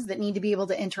humans that need to be able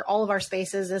to enter all of our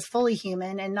spaces as fully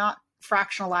human and not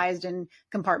fractionalized and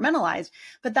compartmentalized.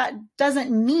 But that doesn't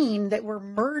mean that we're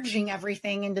merging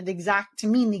everything into the exact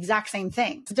same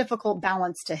thing. It's a difficult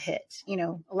balance to hit,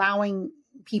 allowing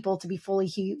people to be fully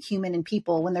human and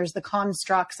people when there's the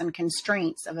constructs and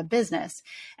constraints of a business,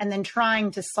 and then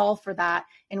trying to solve for that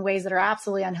in ways that are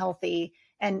absolutely unhealthy.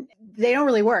 And they don't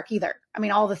really work either. I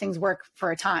mean, all the things work for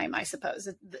a time, I suppose.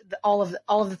 All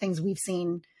of the things we've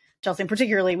seen, Chelsea, and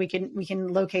particularly we can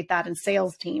locate that in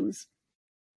sales teams.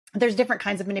 There's different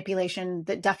kinds of manipulation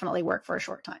that definitely work for a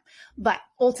short time. But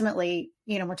ultimately,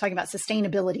 we're talking about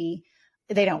sustainability.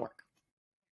 They don't work.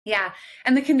 Yeah.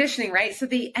 And the conditioning, right? So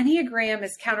the Enneagram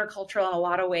is countercultural in a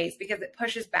lot of ways because it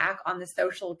pushes back on the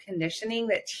social conditioning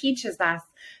that teaches us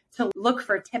to look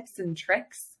for tips and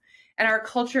tricks. And our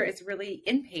culture is really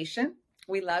impatient.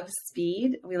 We love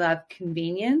speed. We love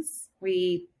convenience.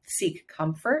 We seek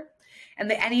comfort. And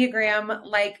the Enneagram,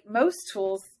 like most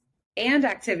tools and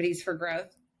activities for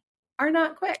growth, are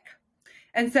not quick.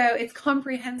 And so its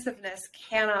comprehensiveness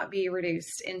cannot be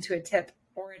reduced into a tip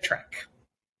or a trick.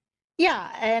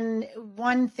 Yeah. And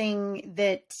one thing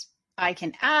that I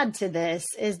can add to this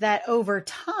is that over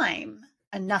time,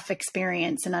 enough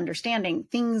experience and understanding,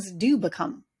 things do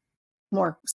become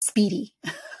more speedy.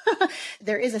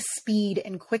 There is a speed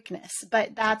and quickness,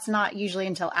 but that's not usually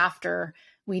until after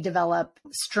we develop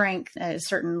strength at a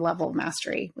certain level of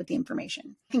mastery with the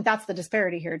information. I think that's the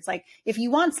disparity here. It's like, if you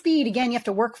want speed, again, you have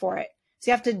to work for it. So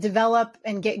you have to develop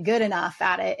and get good enough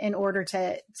at it in order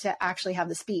to actually have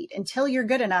the speed. Until you're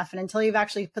good enough and until you've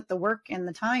actually put the work and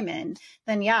the time in,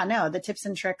 then yeah, no, the tips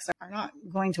and tricks are not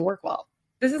going to work well.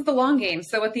 This is the long game.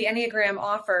 So what the Enneagram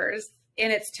offers in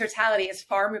its totality is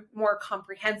far more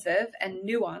comprehensive and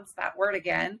nuanced, that word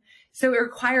again. So it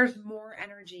requires more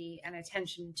energy and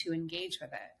attention to engage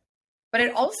with it. But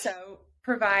it also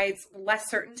provides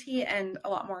less certainty and a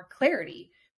lot more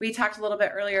clarity. We talked a little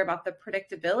bit earlier about the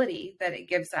predictability that it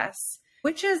gives us,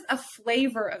 which is a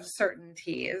flavor of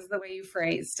certainty, is the way you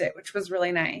phrased it, which was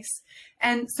really nice.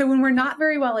 And so when we're not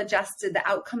very well adjusted, the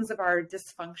outcomes of our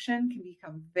dysfunction can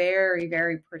become very,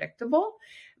 very predictable.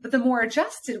 But the more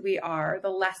adjusted we are, the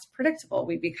less predictable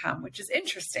we become, which is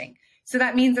interesting. So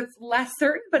that means it's less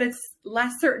certain, but it's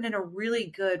less certain in a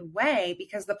really good way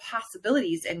because the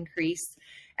possibilities increase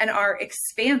and our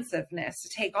expansiveness to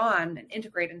take on and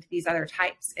integrate into these other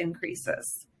types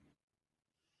increases.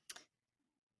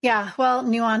 Yeah, well,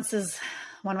 nuance is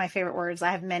one of my favorite words.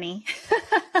 I have many,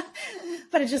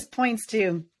 but it just points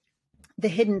to the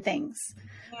hidden things,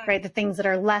 right? The things that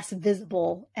are less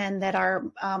visible and that are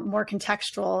more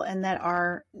contextual and that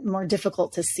are more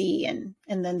difficult to see. And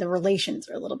then the relations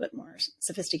are a little bit more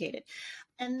sophisticated.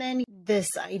 And then this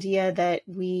idea that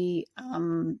we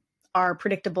are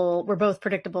predictable, we're both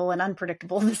predictable and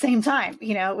unpredictable at the same time,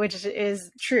 which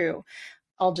is true.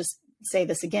 I'll just say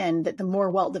this again, that the more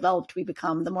well-developed we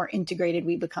become, the more integrated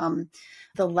we become,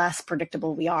 the less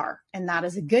predictable we are. And that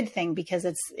is a good thing because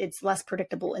it's less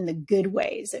predictable in the good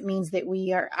ways. It means that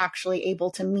we are actually able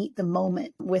to meet the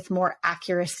moment with more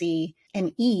accuracy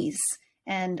and ease,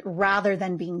 and rather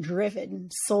than being driven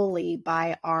solely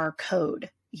by our code,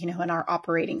 and our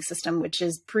operating system, which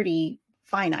is pretty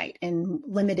finite and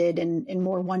limited and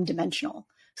more one-dimensional.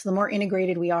 So the more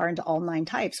integrated we are into all 9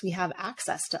 types, we have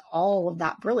access to all of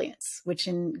that brilliance, which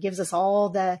gives us all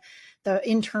the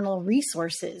internal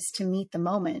resources to meet the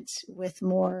moment with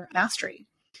more mastery.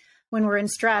 When we're in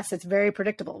stress, it's very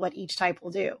predictable what each type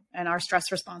will do. And our stress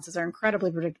responses are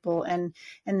incredibly predictable. And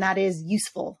that is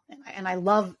useful. And I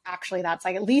love actually that's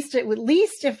like, at least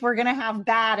if we're going to have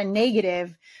bad and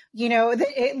negative,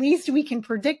 at least we can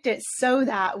predict it so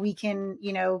that we can,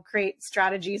 create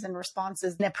strategies and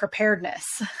responses and a preparedness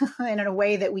and in a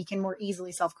way that we can more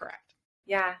easily self-correct.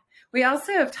 Yeah. We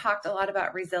also have talked a lot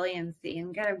about resiliency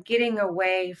and kind of getting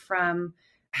away from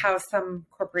how some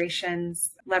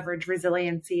corporations leverage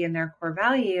resiliency in their core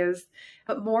values,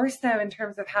 but more so in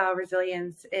terms of how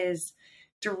resilience is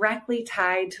directly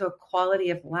tied to a quality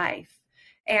of life.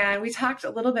 And we talked a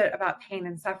little bit about pain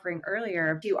and suffering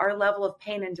earlier. Our level of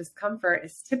pain and discomfort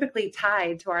is typically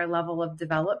tied to our level of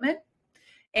development.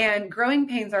 And growing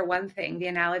pains are one thing, the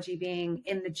analogy being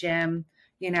in the gym,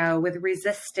 with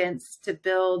resistance to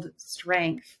build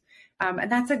strength.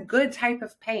 And that's a good type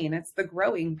of pain. It's the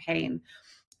growing pain.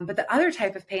 But the other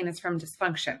type of pain is from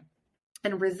dysfunction.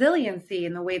 And resiliency,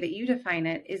 in the way that you define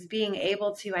it, is being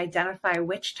able to identify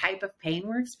which type of pain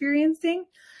we're experiencing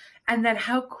and then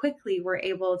how quickly we're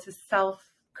able to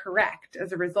self-correct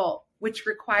as a result, which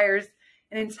requires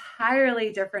an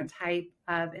entirely different type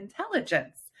of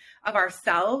intelligence of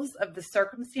ourselves, of the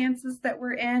circumstances that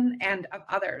we're in, and of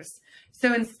others.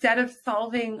 So instead of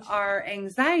solving our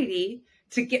anxiety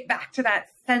to get back to that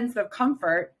sense of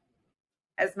comfort,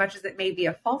 as much as it may be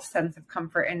a false sense of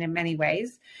comfort in many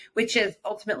ways, which is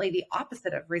ultimately the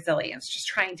opposite of resilience, just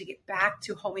trying to get back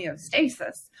to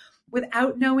homeostasis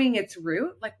without knowing its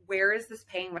root, like where is this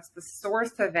pain? What's the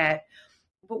source of it?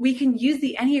 But we can use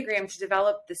the Enneagram to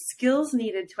develop the skills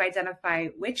needed to identify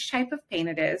which type of pain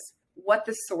it is, what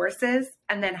the source is,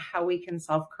 and then how we can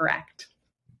self-correct.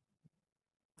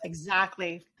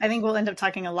 Exactly. I think we'll end up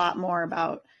talking a lot more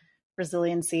about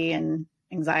resiliency and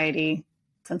anxiety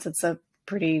since it's a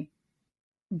pretty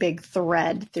big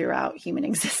thread throughout human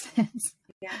existence.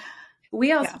 Yeah.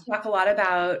 We also Yeah. talk a lot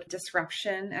about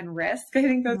disruption and risk. I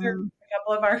think those are a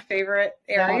couple of our favorite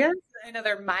Yeah. areas. I know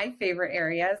they're my favorite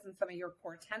areas and some of your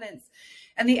core tenets.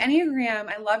 And the Enneagram,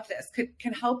 I love this,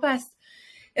 can help us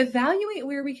evaluate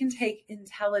where we can take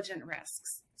intelligent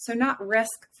risks. So not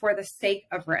risk for the sake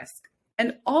of risk.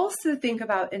 And also think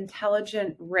about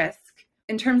intelligent risk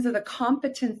in terms of the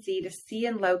competency to see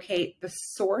and locate the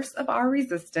source of our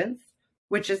resistance,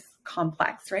 which is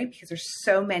complex, right? Because there's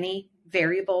so many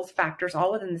variables, factors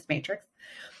all within this matrix.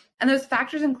 And those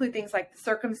factors include things like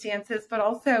circumstances, but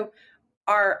also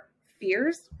our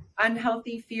fears,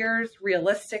 unhealthy fears,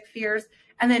 realistic fears,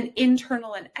 and then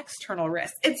internal and external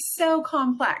risks. It's so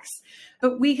complex,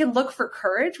 but we can look for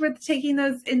courage with taking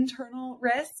those internal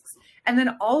risks. And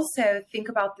then also think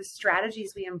about the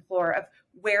strategies we employ of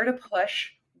where to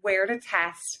push, where to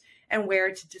test, and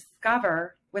where to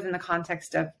discover within the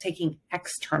context of taking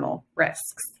external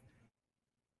risks.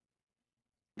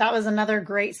 That was another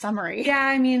great summary. Yeah,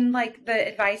 I mean, like the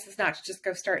advice is not to just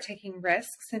go start taking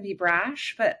risks and be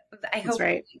brash, but I hope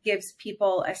it gives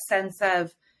people a sense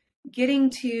of getting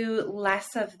to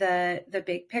less of the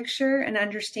big picture and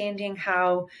understanding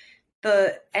how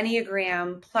the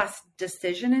Enneagram plus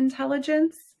decision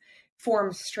intelligence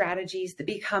forms strategies that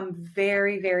become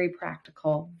very, very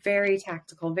practical, very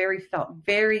tactical, very felt,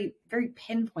 very, very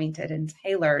pinpointed and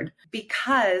tailored.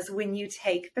 Because when you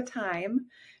take the time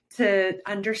to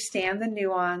understand the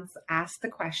nuance, ask the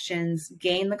questions,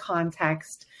 gain the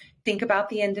context, think about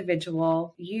the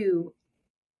individual, you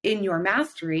in your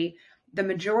mastery, the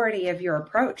majority of your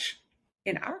approach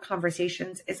in our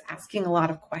conversations is asking a lot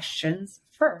of questions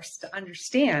first to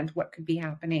understand what could be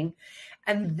happening.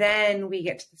 And then we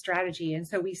get to the strategy. And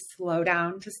so we slow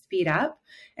down to speed up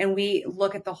and we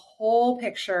look at the whole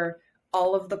picture,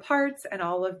 all of the parts and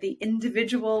all of the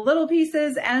individual little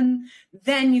pieces. And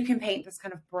then you can paint this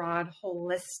kind of broad,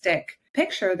 holistic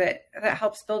picture that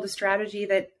helps build a strategy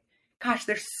that, gosh,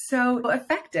 they're so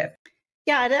effective.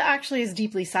 Yeah, it actually is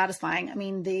deeply satisfying. I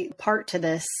mean, the part to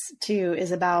this too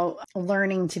is about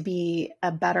learning to be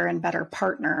a better and better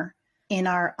partner in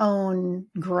our own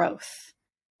growth,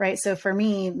 right? So for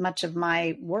me, much of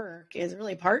my work is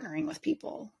really partnering with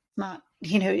people, not,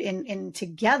 in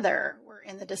together we're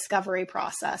in the discovery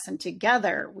process, and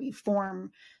together we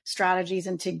form strategies,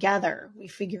 and together we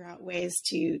figure out ways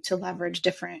to leverage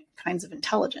different kinds of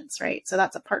intelligence, right? So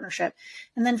that's a partnership.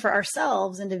 And then for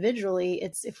ourselves individually,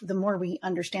 it's if the more we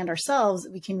understand ourselves,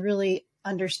 we can really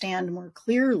understand more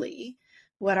clearly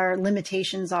what our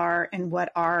limitations are and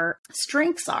what our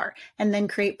strengths are, and then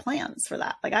create plans for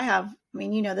that. Like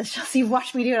this, Chelsea, you've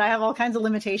watched me do it. I have all kinds of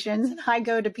limitations, and I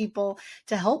go to people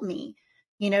to help me,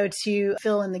 to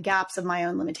fill in the gaps of my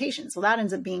own limitations. So that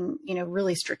ends up being,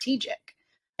 really strategic.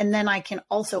 And then I can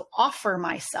also offer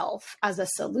myself as a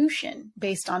solution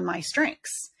based on my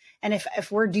strengths. And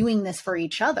if we're doing this for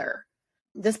each other,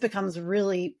 this becomes a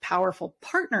really powerful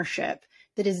partnership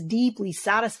that is deeply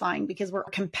satisfying, because we're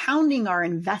compounding our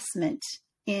investment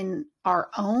in our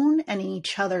own and in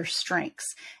each other's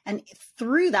strengths. And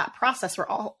through that process, we're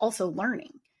also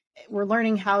learning. We're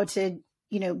learning how to,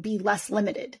 be less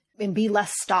limited and be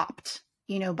less stopped,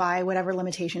 by whatever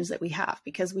limitations that we have,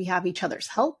 because we have each other's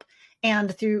help.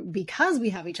 And because we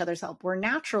have each other's help, we're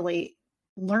naturally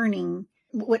learning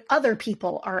what other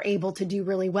people are able to do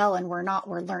really well, and we're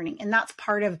learning. And that's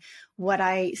part of what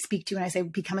I speak to when I say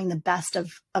becoming the best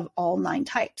of all 9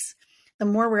 types. The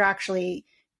more we're actually,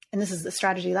 and this is the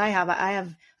strategy that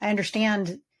I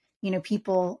understand,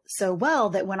 people so well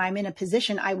that when I'm in a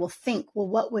position, I will think, well,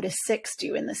 what would a 6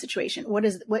 do in this situation?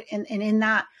 And in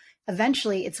that,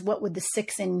 eventually it's what would the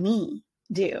 6 in me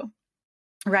do,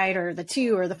 right? Or the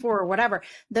 2 or the 4 or whatever.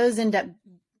 Those end up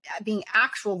being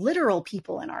actual literal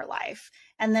people in our life.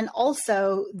 And then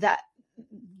also that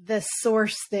the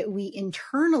source that we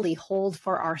internally hold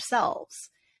for ourselves.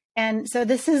 And so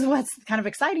this is what's kind of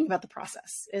exciting about the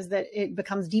process, is that it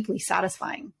becomes deeply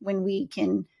satisfying when we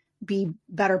can be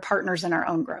better partners in our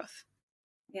own growth.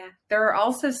 Yeah. There are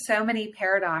also so many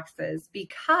paradoxes,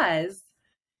 because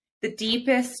the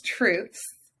deepest truths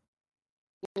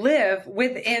live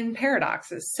within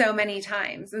paradoxes so many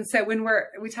times. And so when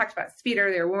we talked about speed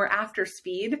earlier, when we're after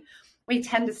speed, we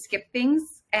tend to skip things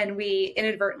and we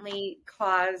inadvertently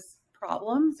cause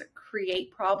problems,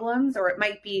 create problems, or it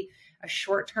might be a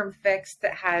short-term fix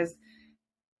that has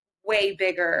way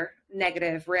bigger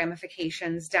negative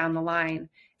ramifications down the line.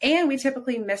 And we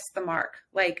typically miss the mark,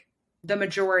 like the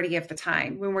majority of the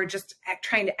time, when we're just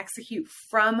trying to execute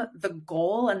from the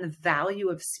goal and the value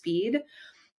of speed.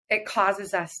 It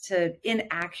causes us to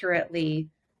inaccurately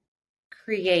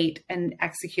create and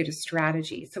execute a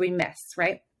strategy. So we miss,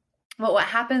 right? Well, what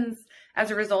happens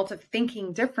as a result of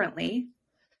thinking differently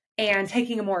and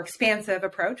taking a more expansive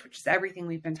approach, which is everything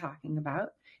we've been talking about,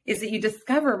 is that you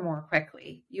discover more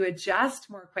quickly, you adjust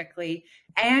more quickly,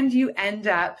 and you end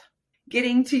up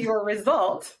getting to your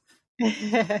result more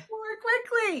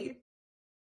quickly.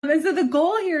 And so the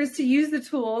goal here is to use the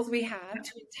tools we have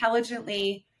to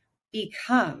intelligently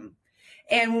become.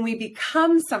 And when we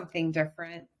become something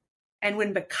different, and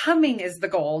when becoming is the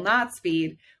goal, not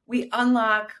speed, we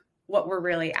unlock what we're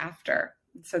really after.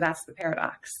 So that's the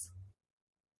paradox.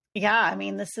 Yeah, I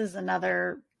mean, this is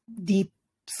another deep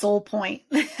soul point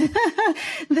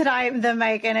that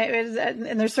Mike, and it was,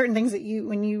 and there's certain things that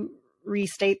when you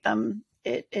restate them,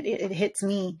 it hits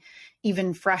me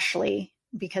even freshly,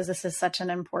 because this is such an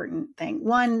important thing.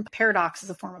 One, paradox is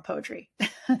a form of poetry.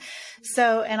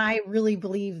 So, and I really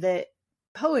believe that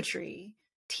poetry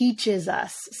teaches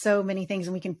us so many things,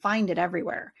 and we can find it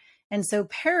everywhere. And so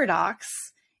paradox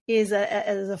is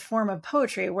a form of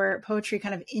poetry, where poetry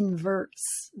kind of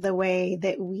inverts the way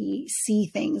that we see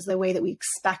things, the way that we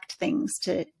expect things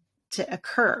to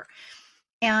occur.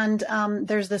 And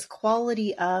there's this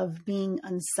quality of being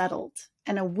unsettled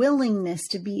and a willingness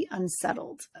to be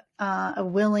unsettled, a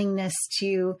willingness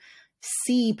to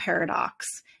see paradox.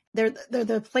 They're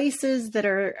the places that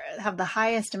have the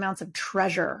highest amounts of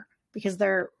treasure, because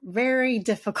they're very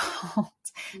difficult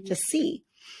to see.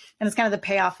 And it's kind of the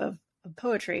payoff of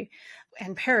poetry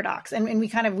and paradox. And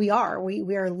we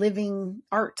are living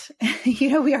art.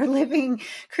 We are living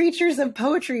creatures of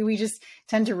poetry. We just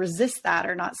tend to resist that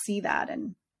or not see that.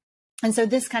 And so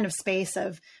this kind of space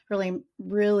of really,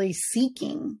 really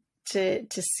seeking to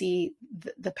see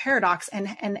the paradox.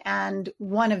 And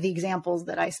one of the examples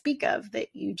that I speak of that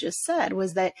you just said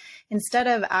was that instead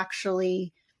of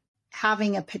actually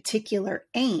having a particular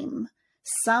aim,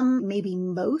 some, maybe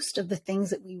most of the things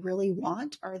that we really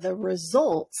want are the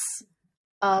results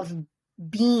of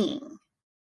being.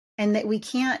 And that we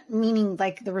can't, meaning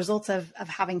like the results of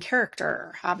having character,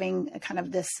 or having a kind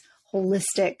of this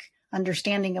holistic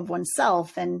understanding of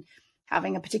oneself, and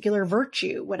having a particular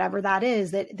virtue, whatever that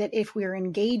is, that if we're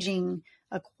engaging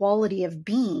a quality of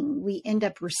being, we end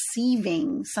up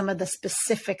receiving some of the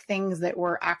specific things that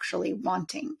we're actually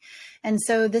wanting. And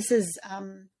so this is,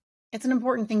 it's an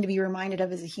important thing to be reminded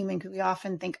of as a human, because we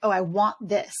often think, oh, I want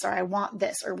this, or I want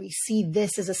this, or we see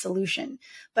this as a solution.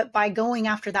 But by going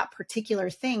after that particular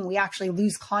thing, we actually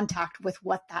lose contact with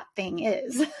what that thing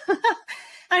is.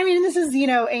 I mean, this is,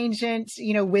 ancient,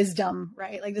 wisdom,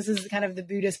 right? Like, this is kind of the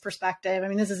Buddhist perspective. I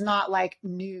mean, this is not like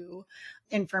new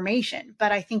information,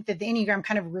 but I think that the Enneagram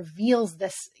kind of reveals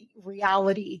this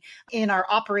reality in our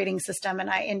operating system. And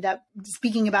I end up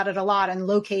speaking about it a lot and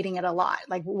locating it a lot,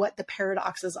 like what the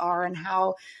paradoxes are and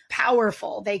how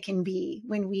powerful they can be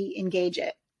when we engage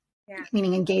it. Yeah.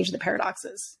 Meaning engage the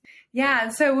paradoxes. Yeah.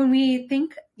 And so when we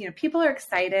think, people are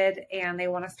excited and they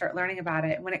want to start learning about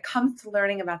it. When it comes to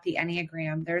learning about the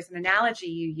Enneagram, there's an analogy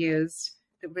you used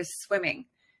that was swimming.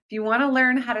 If you want to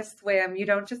learn how to swim, you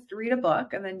don't just read a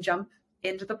book and then jump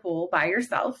into the pool by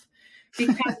yourself,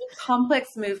 because with complex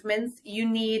movements, you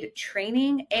need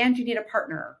training and you need a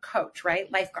partner or coach,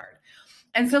 right? Lifeguard.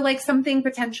 And so like something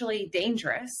potentially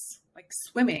dangerous, like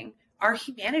swimming, our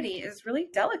humanity is really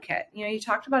delicate. You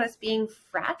talked about us being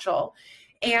fragile,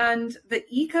 and the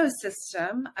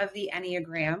ecosystem of the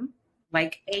Enneagram,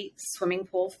 like a swimming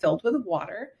pool filled with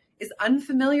water, is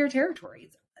unfamiliar territory.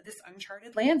 It's this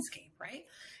uncharted landscape, right?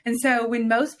 And so when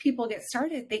most people get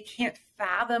started, they can't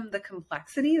fathom the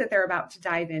complexity that they're about to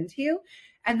dive into.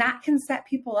 And that can set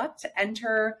people up to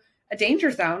enter a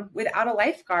danger zone without a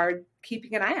lifeguard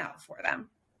keeping an eye out for them.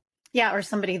 Yeah, or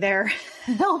somebody there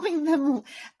helping them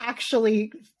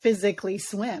actually physically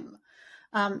swim.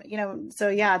 So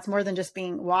yeah, it's more than just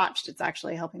being watched. It's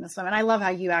actually helping them swim. And I love how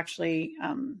you actually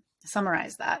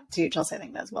summarize that too, Chelsea. I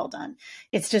think that's well done.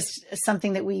 It's just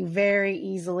something that we very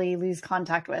easily lose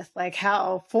contact with, like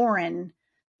how foreign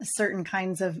certain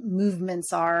kinds of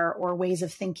movements are, or ways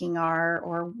of thinking are,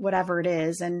 or whatever it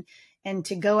is. And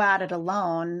to go at it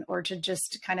alone, or to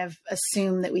just kind of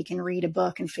assume that we can read a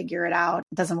book and figure it out,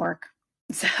 doesn't work.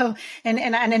 So,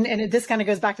 and this kind of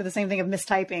goes back to the same thing of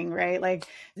mistyping, right? Like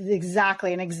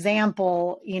exactly an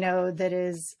example, that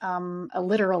is a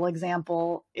literal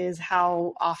example is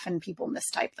how often people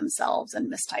mistype themselves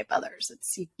and mistype others.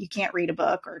 It's, you can't read a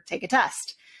book or take a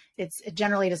test. It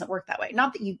generally doesn't work that way.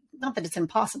 Not that it's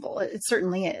impossible. It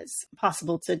certainly is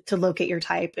possible to locate your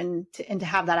type and to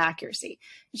have that accuracy.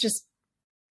 It's just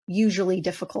usually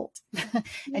difficult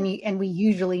and we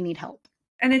usually need help.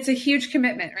 And it's a huge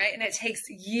commitment, right? And it takes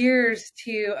years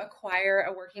to acquire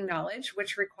a working knowledge,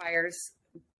 which requires,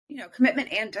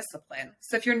 commitment and discipline.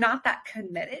 So if you're not that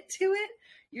committed to it,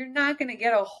 you're not going to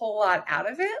get a whole lot out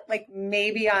of it. Like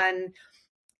maybe on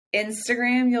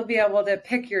Instagram, you'll be able to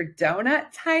pick your donut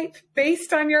type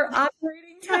based on your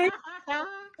operating type.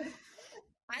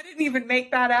 I didn't even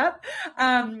make that up.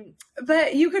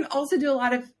 But you can also do a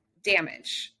lot of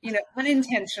damage,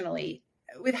 unintentionally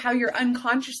with how you're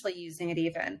unconsciously using it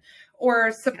even,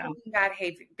 or supporting bad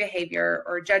behavior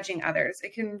or judging others.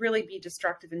 It can really be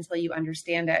destructive until you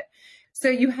understand it. So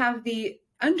you have the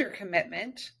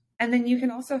undercommitment, and then you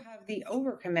can also have the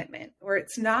overcommitment where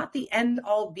it's not the end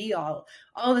all be all.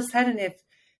 All of a sudden, if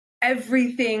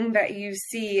everything that you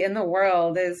see in the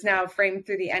world is now framed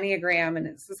through the Enneagram and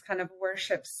it's this kind of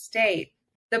worship state,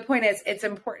 the point is it's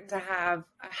important to have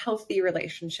a healthy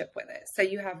relationship with it. So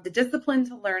you have the discipline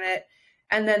to learn it,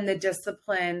 and then the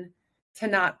discipline to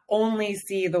not only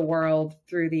see the world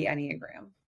through the Enneagram.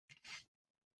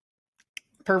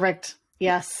 Perfect.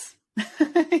 Yes.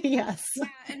 Yes. Yeah,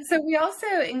 and so we also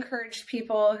encourage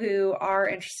people who are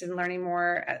interested in learning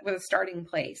more with a starting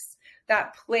place,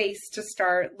 that place to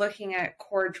start looking at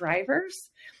core drivers.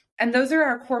 And those are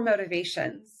our core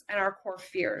motivations and our core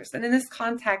fears. And in this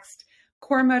context,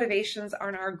 core motivations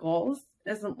aren't our goals.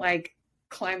 It isn't like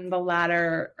climb the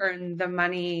ladder, earn the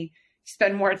money,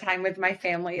 spend more time with my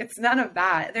family. It's none of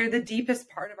that. They're the deepest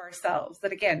part of ourselves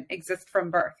that, again, exist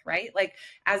from birth, right? Like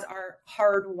as our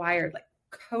hardwired, like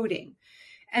coding.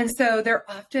 And so they're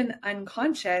often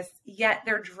unconscious, yet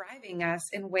they're driving us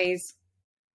in ways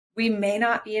we may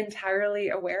not be entirely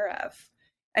aware of.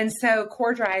 And so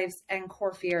core drives and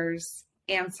core fears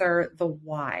answer the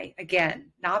why.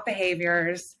 Again, not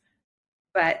behaviors,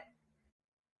 but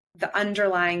the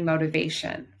underlying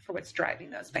motivation for what's driving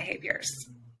those behaviors.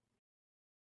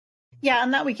 Yeah.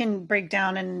 And that we can break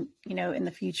down in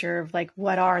the future of like,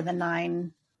 what are the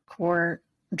 9 core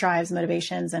drives,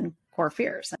 motivations, and core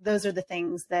fears? Those are the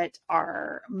things that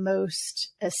are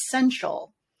most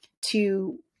essential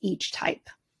to each type.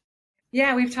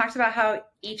 Yeah, we've talked about how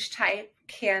each type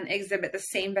can exhibit the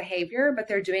same behavior, but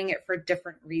they're doing it for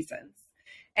different reasons.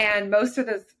 And most of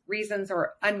those reasons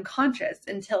are unconscious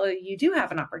until you do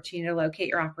have an opportunity to locate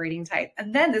your operating type.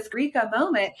 And then this Eureka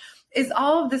moment is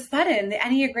all of a sudden the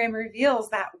Enneagram reveals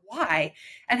that why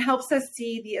and helps us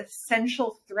see the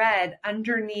essential thread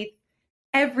underneath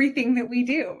everything that we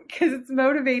do, because it's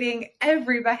motivating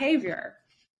every behavior.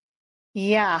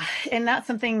 Yeah. And that's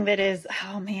something that is,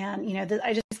 oh man,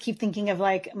 I just keep thinking of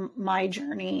like my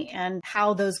journey and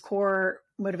how those core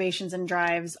motivations and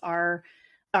drives are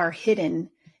hidden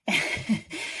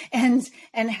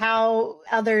and how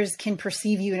others can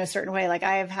perceive you in a certain way. Like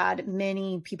I have had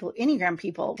many people, Enneagram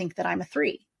people, think that I'm a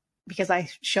 3 because I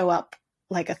show up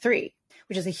like a 3,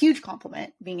 which is a huge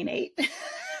compliment being an 8.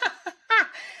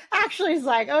 Actually, it's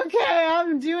like, okay,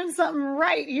 I'm doing something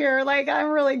right here. Like I'm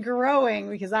really growing,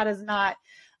 because that is not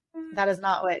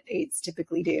what 8s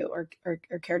typically do or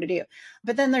care to do.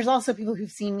 But then there's also people who've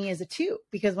seen me as a 2,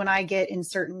 because when I get in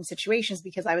certain situations,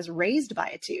 because I was raised by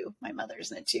a 2, my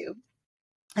mother's in a 2,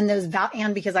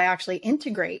 and because I actually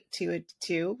integrate to a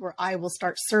 2 where I will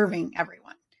start serving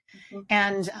everyone.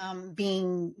 And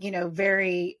being,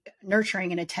 very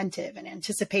nurturing and attentive and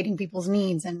anticipating people's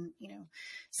needs. And,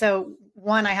 so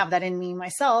one, I have that in me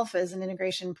myself as an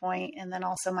integration point. And then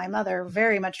also my mother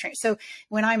very much trained. So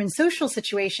when I'm in social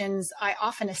situations, I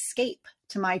often escape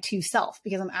to my 2 self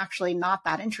because I'm actually not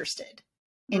that interested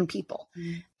in people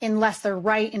unless they're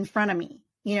right in front of me.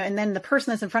 And then the person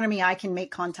that's in front of me, I can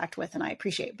make contact with and I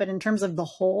appreciate. But in terms of the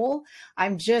whole,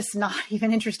 I'm just not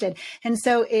even interested. And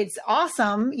so it's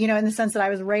awesome, in the sense that I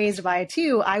was raised by a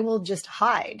 2, I will just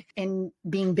hide in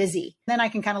being busy. Then I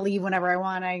can kind of leave whenever I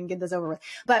want. I can get this over with.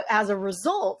 But as a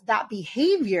result, that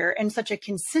behavior, and such a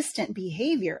consistent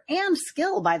behavior and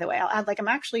skill, by the way, I'll add, like, I'm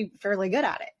actually fairly good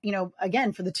at it,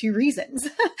 again, for the 2 reasons.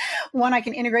 One, I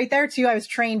can integrate there. 2, I was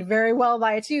trained very well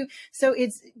by a 2. So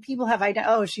it's, people have,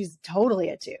 oh, she's totally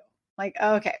a 2. Like,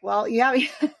 okay, well, yeah,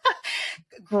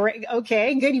 great.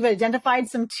 Okay, good. You've identified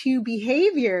some 2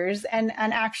 behaviors and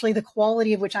actually the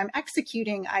quality of which I'm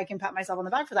executing. I can pat myself on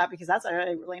the back for that, because that's a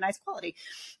really nice quality.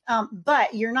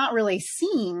 But you're not really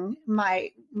seeing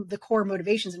the core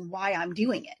motivations and why I'm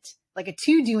doing it. Like a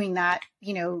 2 doing that,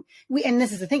 and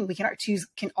this is the thing, 2s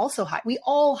can also hide. We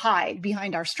all hide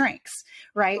behind our strengths,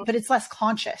 right? But it's less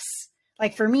conscious.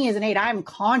 Like for me as an 8, I'm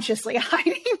consciously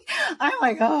hiding. I'm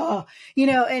like,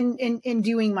 and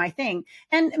doing my thing.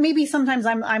 And maybe sometimes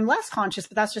I'm less conscious,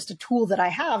 but that's just a tool that I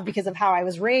have because of how I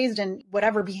was raised and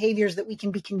whatever behaviors that we can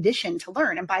be conditioned to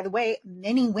learn. And by the way,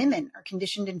 many women are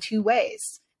conditioned in 2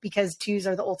 ways, because 2s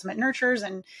are the ultimate nurturers,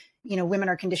 and, women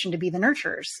are conditioned to be the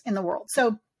nurturers in the world.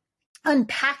 So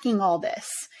unpacking all this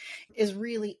is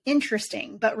really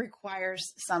interesting, but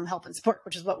requires some help and support,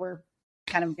 which is what we're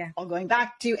kind of all going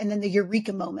back to. And then the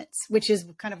eureka moments, which is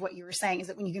kind of what you were saying, is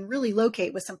that when you can really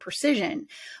locate with some precision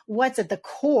what's at the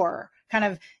core, kind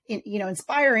of,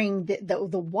 inspiring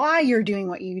the why you're doing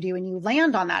what you do, and you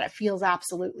land on that, it feels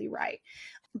absolutely right.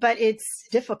 But it's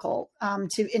difficult and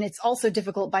it's also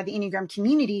difficult by the Enneagram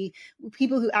community,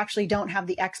 people who actually don't have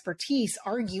the expertise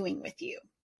arguing with you.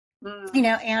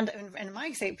 And in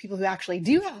my case, people who actually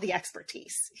do have the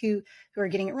expertise, who are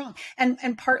getting it wrong.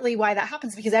 And partly why that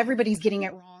happens, because everybody's getting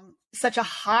it wrong such a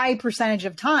high percentage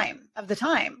of the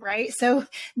time, right? So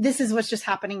this is what's just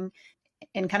happening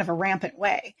in kind of a rampant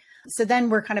way. So then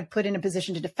we're kind of put in a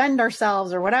position to defend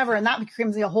ourselves or whatever, and that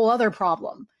becomes a whole other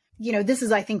problem. This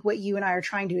is, I think, what you and I are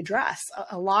trying to address.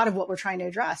 A lot of what we're trying to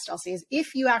address, Chelsea, is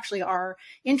if you actually are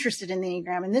interested in the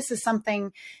Enneagram and this is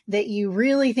something that you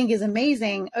really think is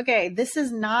amazing, okay, this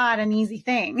is not an easy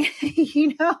thing,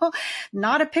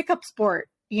 not a pickup sport,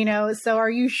 so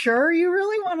are you sure you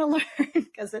really want to learn?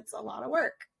 Because it's a lot of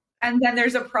work. And then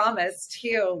there's a promise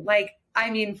too.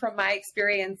 From my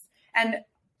experience and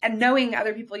knowing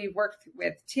other people you've worked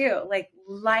with too,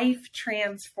 life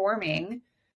transforming.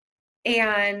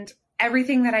 And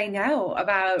everything that I know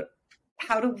about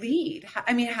how to lead,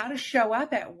 how to show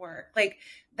up at work,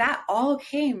 that all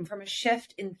came from a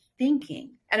shift in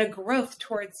thinking and a growth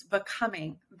towards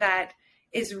becoming that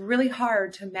is really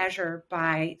hard to measure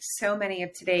by so many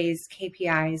of today's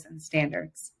KPIs and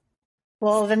standards.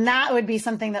 Well, then that would be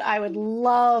something that I would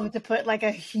love to put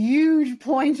a huge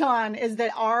point on, is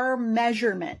that our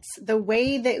measurements, the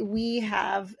way that we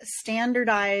have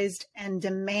standardized and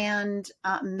demand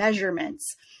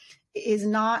measurements, is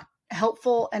not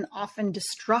helpful and often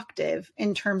destructive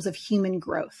in terms of human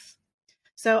growth.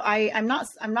 So I'm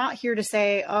not here to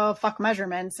say, oh, fuck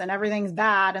measurements and everything's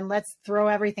bad and let's throw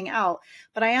everything out.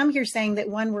 But I am here saying that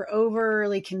when we're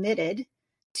overly committed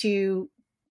to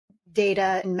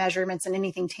data and measurements and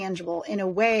anything tangible in a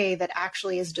way that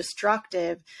actually is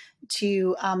destructive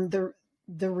to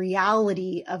the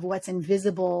reality of what's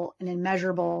invisible and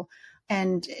immeasurable,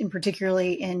 and in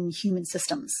particularly in human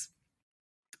systems.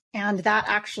 And that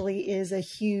actually is a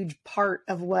huge part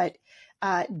of what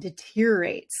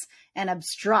deteriorates and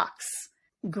obstructs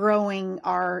growing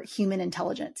our human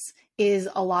intelligence, is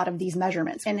a lot of these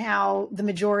measurements, and how the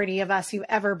majority of us who've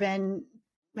ever been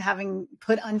having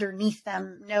put underneath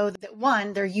them know that,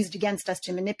 one, they're used against us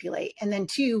to manipulate, and then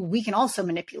two, we can also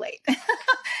manipulate.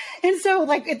 And so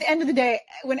at the end of the day,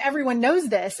 when everyone knows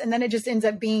this, and then it just ends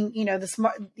up being, the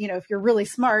smart, if you're really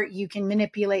smart, you can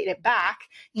manipulate it back,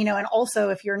 and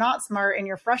also if you're not smart and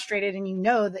you're frustrated and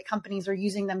that companies are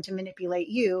using them to manipulate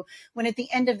you, when at the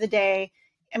end of the day,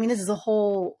 this is a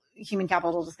whole human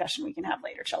capital discussion we can have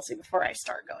later, Chelsea, before I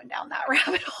start going down that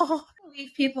rabbit hole.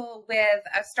 Leave people with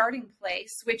a starting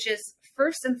place, which is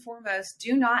first and foremost,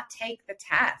 do not take the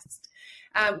test.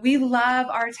 We love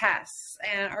our tests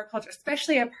and our culture,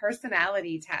 especially a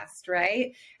personality test,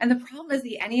 right? And the problem is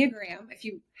the Enneagram, if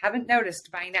you haven't noticed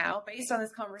by now, based on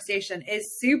this conversation,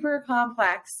 is super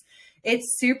complex.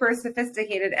 It's super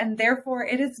sophisticated, and therefore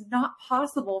it is not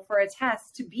possible for a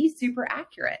test to be super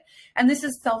accurate. And this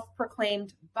is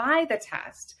self-proclaimed by the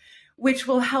test, which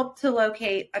will help to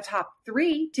locate a top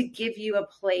 3 to give you a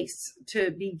place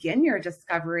to begin your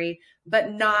discovery,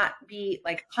 but not be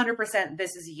 100%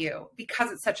 this is you,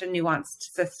 because it's such a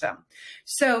nuanced system.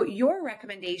 So your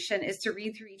recommendation is to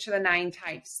read through each of the 9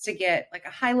 types to get a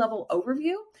high level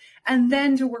overview, and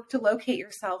then to work to locate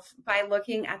yourself by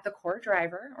looking at the core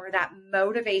driver, or that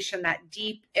motivation, that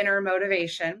deep inner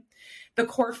motivation, the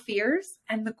core fears,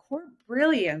 and the core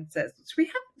brilliances, which we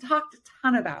haven't talked a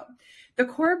ton about. The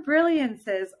core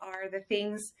brilliances are the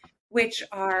things which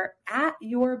are at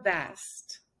your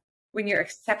best when you're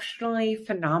exceptionally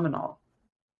phenomenal.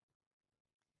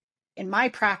 In my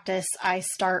practice, I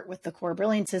start with the core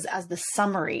brilliances as the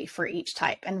summary for each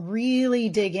type and really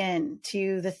dig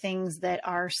into the things that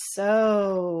are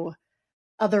so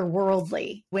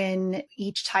otherworldly when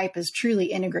each type is truly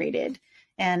integrated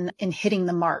and in hitting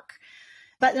the mark.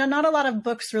 But not a lot of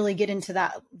books really get into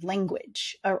that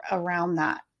language around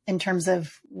that, in terms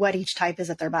of what each type is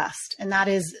at their best. And that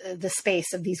is the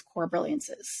space of these core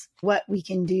brilliances, what we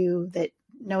can do that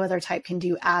no other type can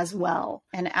do as well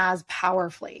and as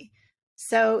powerfully.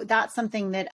 So that's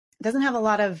something that doesn't have a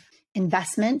lot of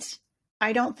investment,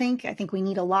 I don't think. I think we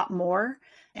need a lot more.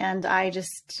 And I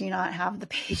just do not have the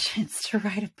patience to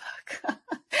write a book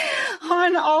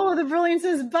on all of the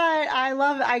brilliances, but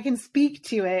I can speak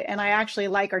to it, and I actually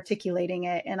like articulating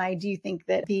it. And I do think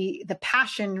that the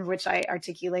passion which I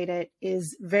articulate it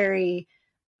is very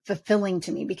fulfilling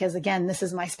to me because, again, this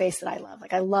is my space that I love.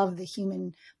 Like I love the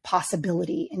human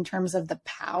possibility in terms of the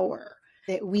power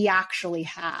that we actually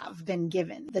have been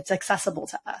given that's accessible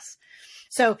to us.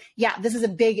 So yeah, this is a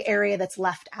big area that's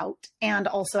left out. And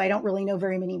also I don't really know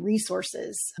very many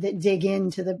resources that dig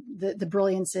into the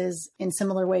brilliances in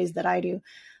similar ways that I do.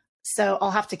 So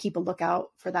I'll have to keep a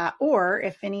lookout for that. Or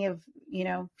if any of,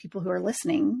 people who are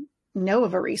listening know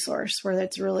of a resource where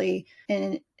that's really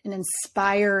an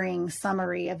inspiring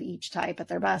summary of each type at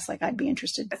their best, like I'd be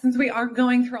interested. Since we aren't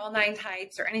going through all 9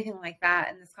 types or anything like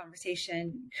that in this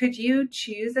conversation, could you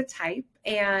choose a type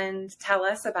and tell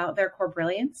us about their core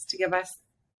brilliance to give us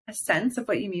a sense of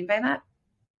what you mean by that?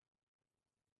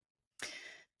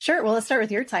 Sure. Well, let's start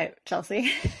with your type,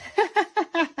 Chelsea.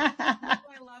 I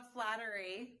love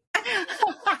flattery.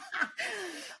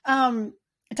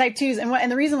 Type 2s.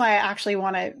 And the reason why I actually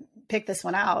want to pick this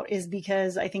one out is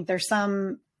because I think there's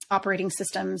some operating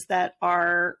systems that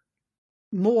are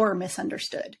more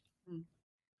misunderstood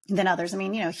than others. I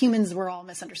mean, humans were all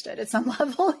misunderstood at some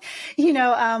level,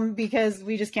 because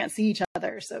we just can't see each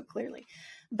other so clearly.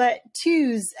 But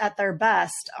 2s at their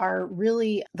best are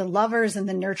really the lovers and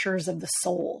the nurturers of the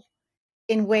soul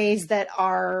in ways that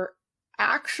are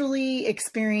actually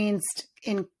experienced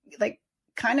in like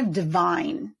kind of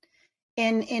divine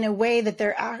in a way that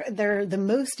they're the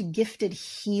most gifted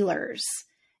healers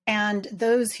and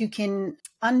those who can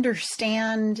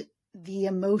understand the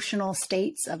emotional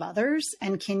states of others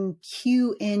and can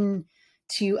cue in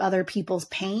to other people's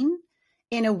pain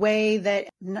in a way that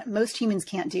most humans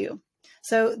can't do.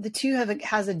 So the 2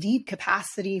 has a deep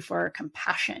capacity for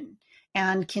compassion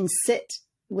and can sit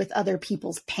with other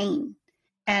people's pain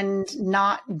and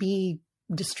not be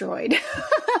destroyed.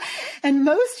 And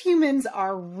most humans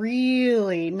are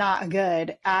really not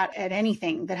good at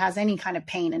anything that has any kind of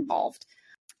pain involved.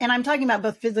 And I'm talking about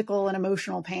both physical and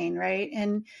emotional pain, right?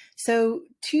 And so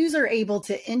 2s are able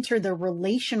to enter the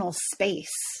relational space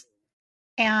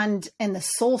and the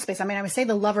soul space. I mean, I would say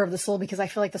the lover of the soul because I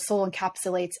feel like the soul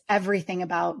encapsulates everything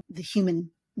about the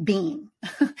human being.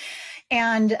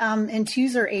 and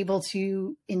 2s are able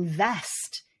to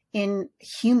invest in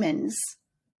humans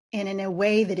and in a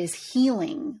way that is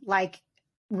healing, like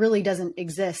really doesn't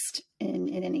exist in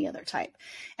any other type.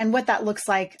 And what that looks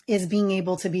like is being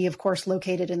able to be, of course,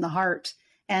 located in the heart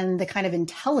and the kind of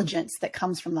intelligence that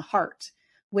comes from the heart,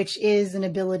 which is an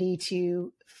ability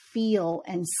to feel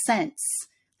and sense,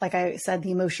 like I said,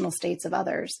 the emotional states of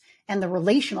others and the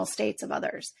relational states of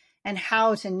others and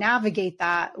how to navigate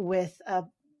that with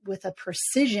a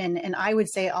precision. And I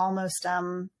would say almost,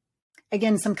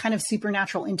 again, some kind of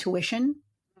supernatural intuition.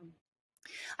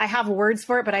 I have words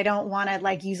for it, but I don't want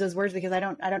to use those words because I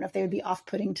don't know if they would be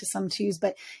off-putting to some 2s,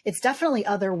 but it's definitely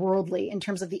otherworldly in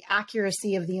terms of the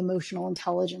accuracy of the emotional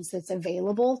intelligence that's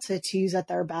available to 2s at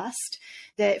their best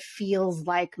that feels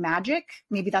like magic.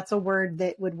 Maybe that's a word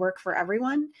that would work for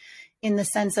everyone in the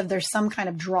sense of there's some kind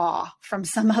of draw from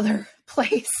some other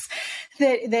place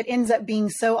that ends up being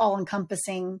so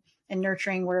all-encompassing and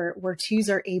nurturing where 2s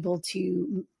are able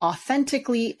to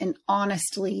authentically and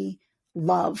honestly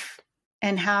love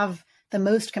and have the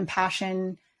most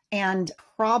compassion and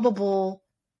probable,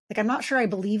 I'm not sure I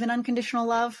believe in unconditional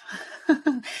love,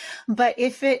 but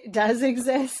if it does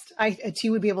exist, a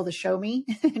 2 would be able to show me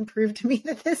and prove to me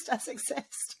that this does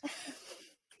exist.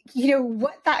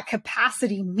 What that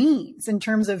capacity means in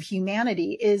terms of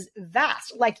humanity is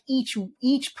vast. Like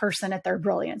each person at their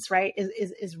brilliance, right,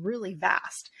 is really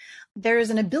vast. There is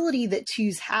an ability that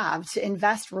 2s have to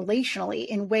invest relationally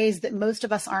in ways that most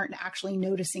of us aren't actually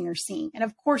noticing or seeing. And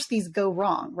of course, these go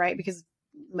wrong, right? Because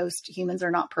most humans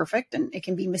are not perfect and it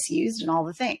can be misused and all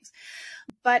the things.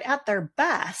 But at their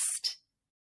best,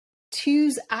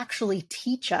 2s actually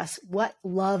teach us what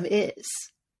love is.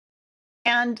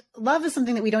 And love is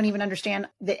something that we don't even understand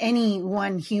that any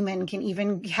one human can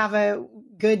even have a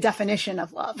good definition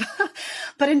of love.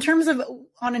 But in terms of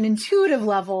on an intuitive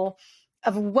level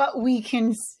of what we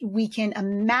can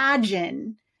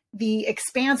imagine the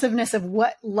expansiveness of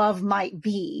what love might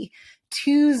be,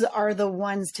 2s are the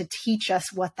ones to teach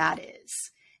us what that is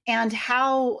and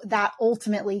how that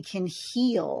ultimately can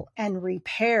heal and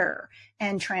repair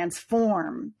and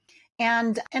transform.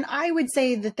 And I would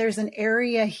say that there's an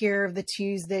area here of the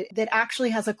 2s that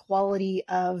actually has a quality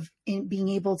of being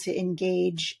able to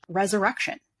engage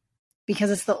resurrection because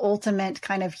it's the ultimate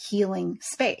kind of healing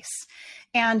space.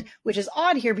 And which is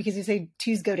odd here because you say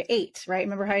 2s go to 8, right?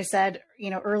 Remember how I said,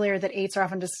 earlier that 8s are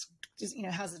often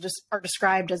are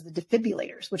described as the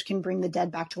defibrillators, which can bring the dead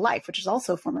back to life, which is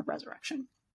also a form of resurrection.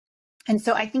 And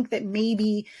so I think that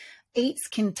maybe eights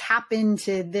can tap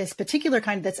into this particular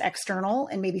kind that's external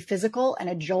and maybe physical and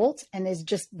a jolt and is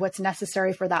just what's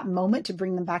necessary for that moment to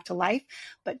bring them back to life.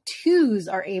 But twos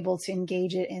are able to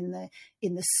engage it in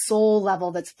the soul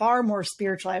level that's far more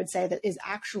spiritual, I would say, that is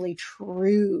actually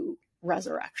true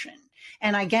resurrection.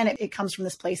 And again, it comes from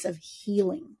this place of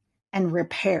healing and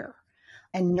repair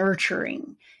and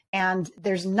nurturing. And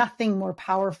there's nothing more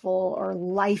powerful or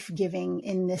life-giving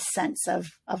in this sense of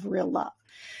real love.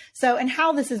 So, and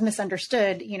how this is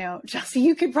misunderstood, Chelsea,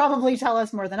 you could probably tell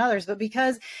us more than others, but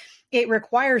because it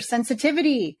requires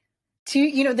sensitivity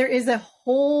to, there is a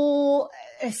whole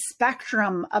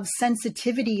spectrum of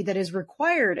sensitivity that is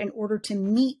required in order to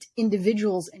meet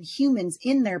individuals and humans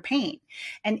in their pain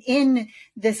and in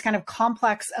this kind of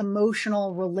complex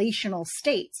emotional relational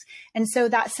states. And so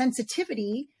that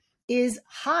sensitivity is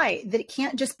high, that it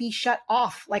can't just be shut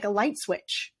off like a light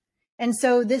switch. And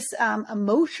so this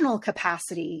emotional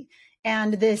capacity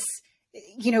and this,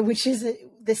 which is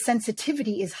the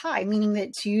sensitivity is high, meaning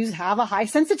that twos have a high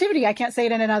sensitivity. I can't say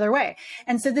it in another way.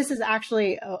 And so this is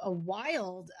actually a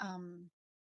wild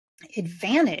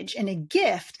advantage and a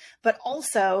gift, but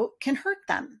also can hurt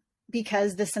them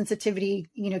because the sensitivity,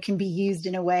 can be used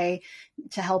in a way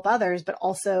to help others, but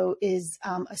also is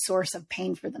a source of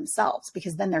pain for themselves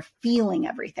because then they're feeling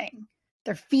everything.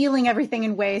 They're feeling everything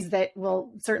in ways that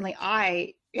will certainly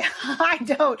I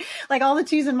don't like all the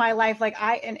twos in my life. Like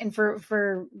and for,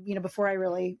 before I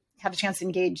really had a chance to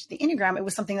engage the Enneagram, it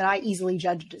was something that I easily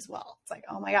judged as well. It's like,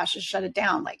 oh my gosh, just shut it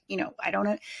down. Like, I don't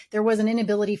know. There was an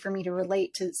inability for me to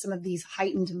relate to some of these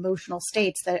heightened emotional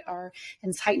states that are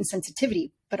in heightened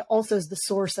sensitivity, but also is the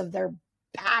source of their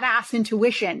badass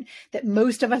intuition that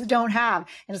most of us don't have.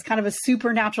 And it's kind of a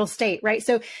supernatural state, right?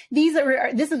 So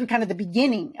this is kind of the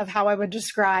beginning of how I would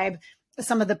describe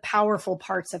some of the powerful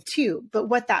parts of two. But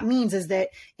what that means is that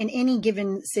in any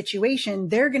given situation,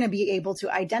 they're going to be able to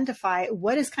identify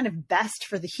what is kind of best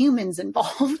for the humans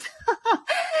involved,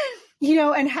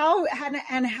 and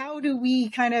how do we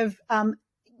kind of,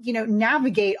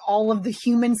 navigate all of the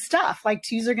human stuff. Like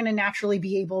twos are going to naturally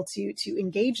be able to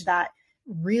engage that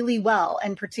really well,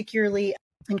 and particularly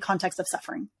in context of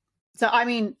suffering. So, I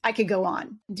mean, I could go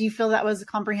on. Do you feel that was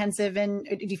comprehensive, and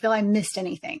do you feel I missed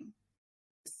anything?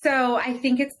 So I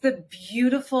think it's the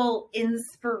beautiful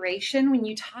inspiration when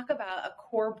you talk about a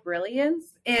core brilliance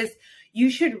is you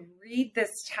should read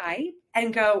this type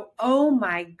and go, oh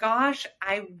my gosh,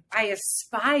 I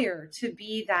aspire to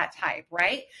be that type,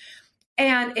 right?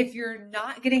 And if you're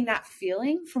not getting that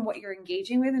feeling from what you're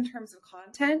engaging with in terms of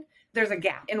content, there's a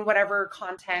gap in whatever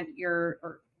content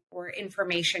or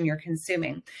information you're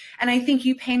consuming. And I think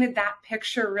you painted that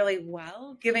picture really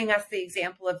well, giving us the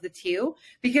example of the two,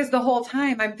 because the whole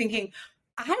time I'm thinking,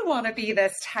 I want to be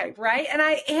this type, right? And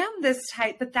I am this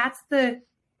type, but that's the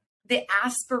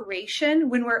aspiration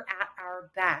when we're at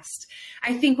our best.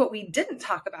 I think what we didn't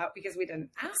talk about, because we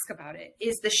didn't ask about it,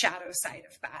 is the shadow side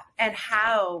of that and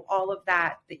how all of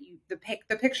that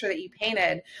the picture that you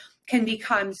painted can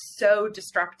become so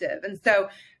destructive. And so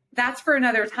that's for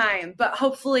another time, but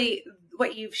hopefully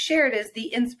what you've shared is the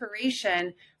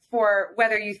inspiration for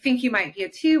whether you think you might be a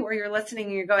two or you're listening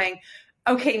and you're going,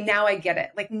 okay, now I get it.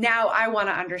 Like now I want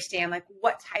to understand, like,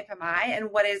 what type am I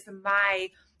and what is my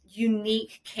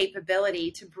unique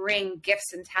capability to bring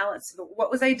gifts and talents to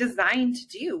what was I designed to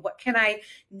do? What can I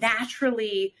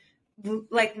naturally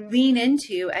lean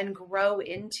into and grow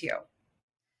into?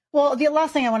 Well, the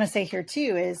last thing I want to say here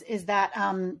too is that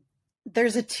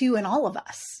there's a two in all of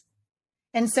us.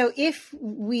 And so if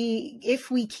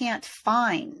we can't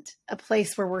find a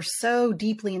place where we're so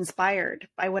deeply inspired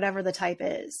by whatever the type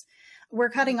is, we're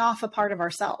cutting off a part of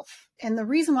ourselves. And the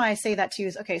reason why I say that too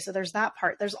is, okay, so there's that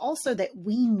part. There's also that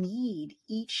we need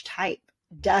each type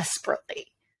desperately.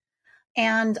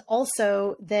 And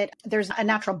also that there's a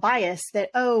natural bias that,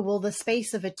 oh, well, the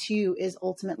space of a two is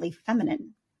ultimately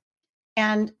feminine.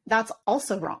 And that's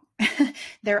also wrong.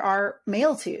 There are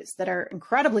male twos that are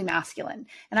incredibly masculine.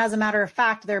 And as a matter of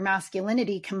fact, their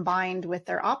masculinity combined with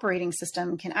their operating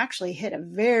system can actually hit a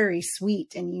very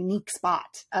sweet and unique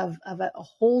spot of a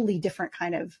wholly different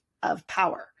kind of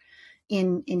power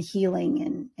in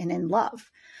healing and in love.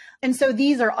 And so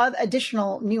these are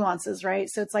additional nuances, right?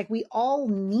 So it's like we all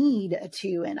need a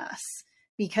two in us,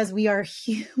 because we are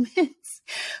humans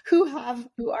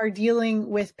who are dealing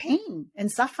with pain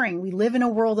and suffering. We live in a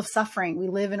world of suffering. We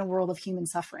live in a world of human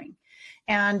suffering.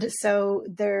 And so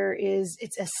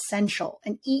it's essential.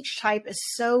 And each type is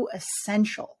so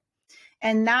essential.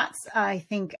 And that's, I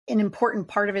think, an important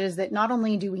part of it is that not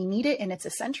only do we need it and it's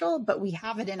essential, but we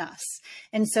have it in us.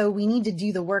 And so we need to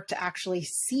do the work to actually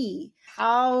see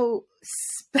how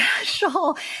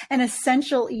special and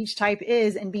essential each type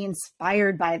is and be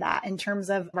inspired by that in terms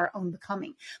of our own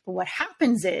becoming. But what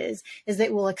happens is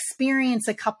that we'll experience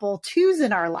a couple twos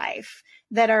in our life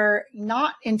that are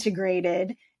not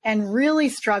integrated and really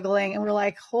struggling. And we're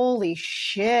like, holy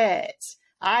shit,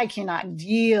 I cannot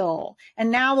deal.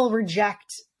 And now we'll reject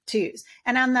twos.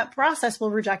 And on that process, we're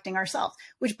rejecting ourselves,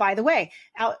 which, by the way,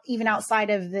 even outside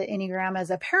of the Enneagram as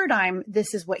a paradigm,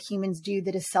 this is what humans do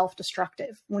that is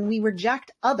self-destructive. When we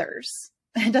reject others,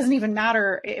 it doesn't even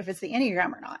matter if it's the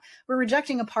Enneagram or not, we're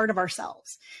rejecting a part of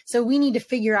ourselves. So we need to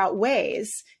figure out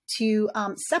ways to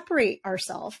separate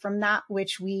ourselves from that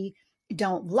which we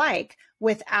don't like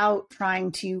without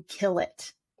trying to kill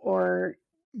it or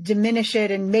diminish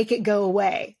it and make it go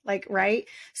away. Like, right.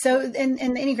 So, and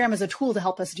the Enneagram is a tool to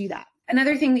help us do that.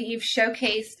 Another thing that you've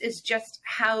showcased is just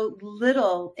how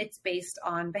little it's based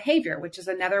on behavior, which is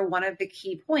another one of the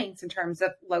key points in terms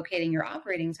of locating your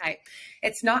operating type.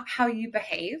 It's not how you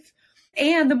behave.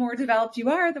 And the more developed you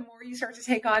are, the more you start to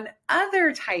take on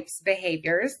other types'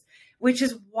 behaviors, which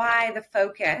is why the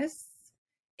focus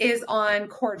is on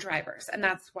core drivers. And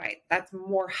that's why that's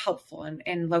more helpful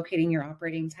in locating your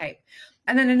operating type.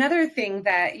 And then another thing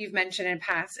that you've mentioned in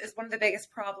past is one of the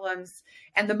biggest problems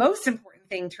and the most important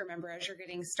thing to remember as you're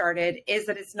getting started is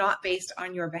that it's not based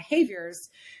on your behaviors,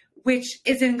 which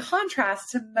is in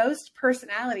contrast to most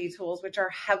personality tools, which are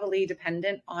heavily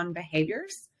dependent on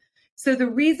behaviors. So the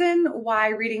reason why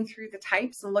reading through the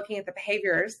types and looking at the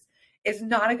behaviors is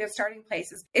not a good starting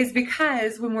place is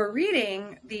because when we're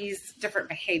reading these different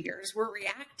behaviors, we're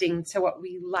reacting to what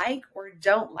we like or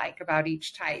don't like about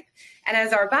each type. And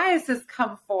as our biases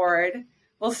come forward,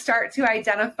 we'll start to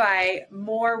identify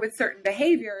more with certain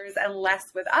behaviors and less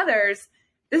with others.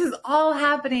 This is all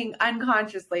happening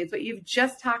unconsciously. It's what you've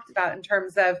just talked about in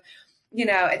terms of,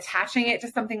 attaching it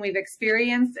to something we've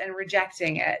experienced and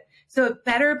rejecting it. So a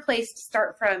better place to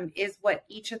start from is what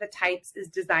each of the types is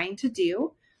designed to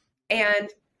do. And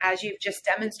as you've just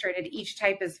demonstrated, each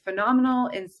type is phenomenal,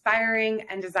 inspiring,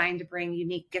 and designed to bring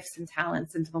unique gifts and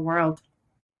talents into the world.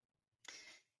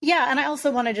 Yeah. And I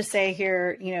also want to just say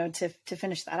here, to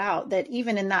finish that out, that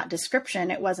even in that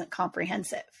description, it wasn't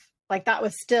comprehensive. Like that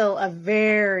was still a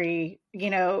very,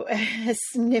 a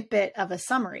snippet of a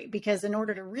summary, because in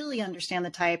order to really understand the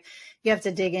type, you have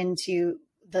to dig into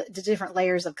the different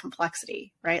layers of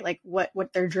complexity, right? Like what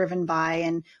they're driven by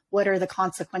and what are the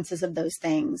consequences of those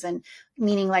things. And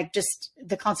meaning like just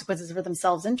the consequences for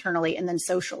themselves internally and then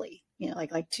socially,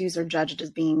 like twos are judged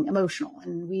as being emotional.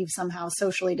 And we've somehow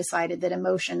socially decided that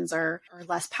emotions are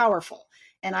less powerful.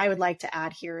 And I would like to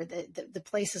add here that the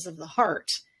places of the heart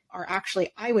are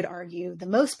actually, I would argue, the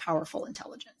most powerful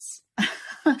intelligence.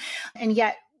 And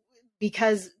yet,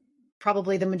 because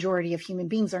probably the majority of human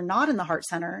beings are not in the heart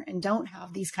center and don't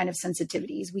have these kind of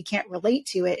sensitivities, we can't relate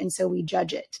to it. And so we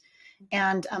judge it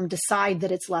and decide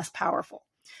that it's less powerful.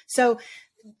 So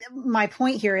my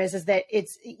point here is that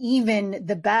it's even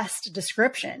the best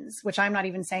descriptions, which I'm not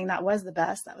even saying that was the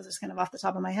best. That was just kind of off the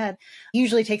top of my head.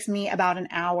 Usually takes me about an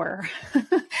hour,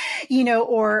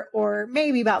 or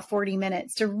maybe about 40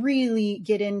 minutes to really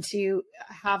get into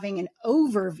having an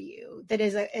overview that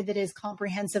is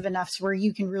comprehensive enough to where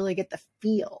you can really get the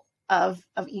feel of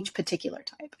each particular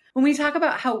type. When we talk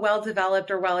about how well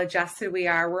developed or well adjusted we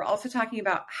are, we're also talking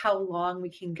about how long we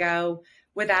can go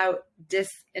without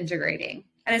disintegrating.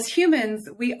 And as humans,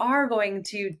 we are going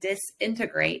to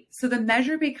disintegrate. So the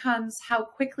measure becomes how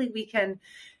quickly we can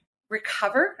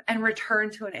recover and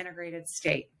return to an integrated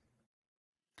state.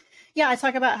 Yeah, I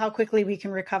talk about how quickly we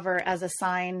can recover as a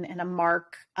sign and a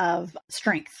mark of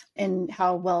strength and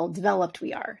how well developed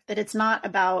we are. That it's not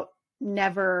about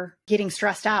never getting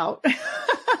stressed out.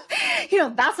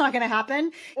 That's not going to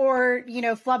happen. Or,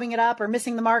 flubbing it up or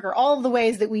missing the mark or all of the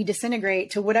ways that we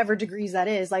disintegrate to whatever degrees that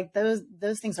is. Like those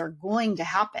things are going to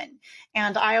happen.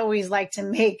 And I always like to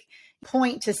make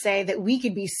point to say that we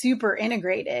could be super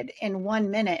integrated in 1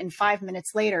 minute and 5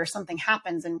 minutes later, something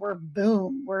happens and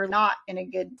we're not in a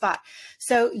good spot.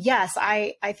 So yes,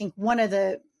 I think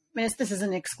this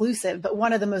isn't exclusive, but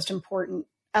one of the most important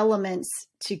elements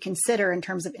to consider in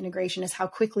terms of integration is how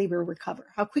quickly we recover,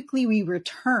 how quickly we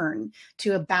return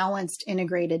to a balanced,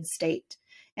 integrated state.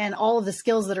 And all of the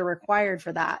skills that are required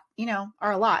for that,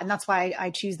 are a lot. And that's why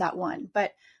I choose that one.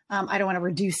 But I don't want to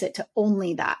reduce it to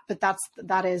only that, but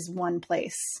that is one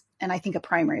place. And I think a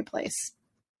primary place.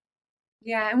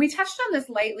 Yeah. And we touched on this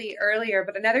lightly earlier,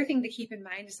 but another thing to keep in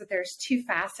mind is that there's two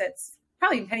facets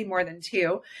probably many more than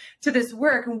two, to this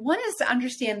work. And one is to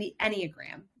understand the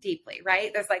Enneagram deeply,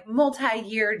 right? There's like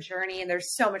multi-year journey and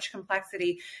there's so much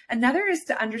complexity. Another is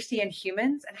to understand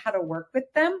humans and how to work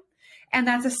with them. And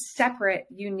that's a separate,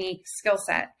 unique skill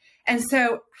set. And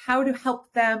so how to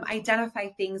help them identify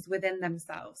things within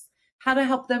themselves, how to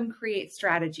help them create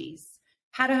strategies,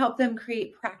 how to help them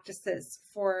create practices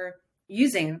for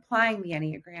using and applying the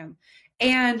Enneagram.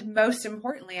 And most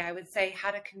importantly, I would say how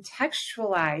to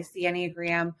contextualize the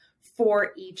Enneagram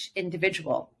for each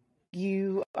individual.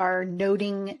 You are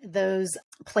noting those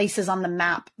places on the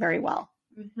map very well.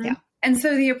 Mm-hmm. Yeah. And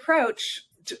so the approach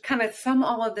to kind of sum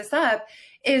all of this up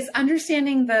is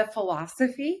understanding the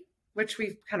philosophy, which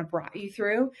we've kind of brought you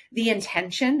through, the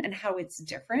intention and how it's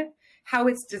different, how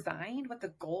it's designed, what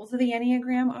the goals of the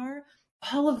Enneagram are.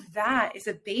 All of that is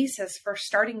a basis for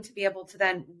starting to be able to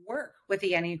then work with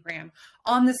the Enneagram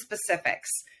on the specifics,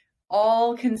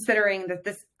 all considering that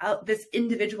this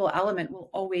individual element will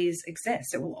always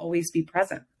exist. It will always be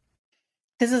present.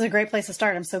 This is a great place to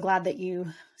start. I'm so glad that you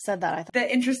said that.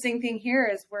 The interesting thing here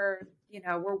is we're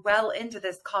well into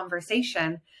this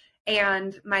conversation.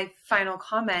 And my final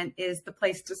comment is the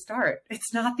place to start.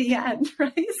 It's not the end,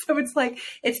 right? So it's like,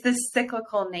 it's the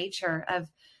cyclical nature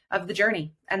of the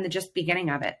journey and the just beginning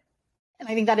of it. And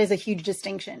I think that is a huge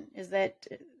distinction, is that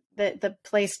the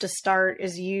place to start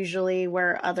is usually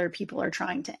where other people are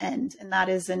trying to end. And that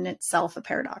is in itself a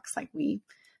paradox, like we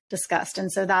discussed.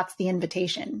 And so that's the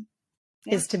invitation,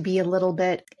 is to be a little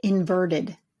bit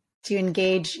inverted, to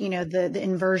engage, the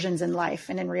inversions in life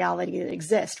and in reality that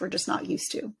exist. We're just not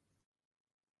used to.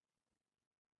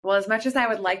 Well, as much as I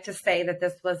would like to say that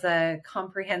this was a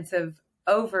comprehensive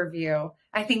overview,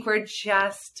 I think we're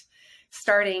just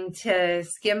starting to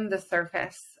skim the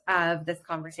surface of this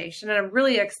conversation. And I'm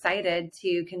really excited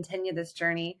to continue this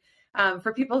journey.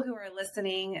 For people who are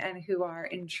listening and who are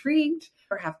intrigued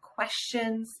or have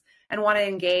questions and want to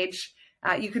engage,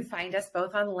 you can find us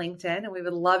both on LinkedIn, and we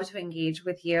would love to engage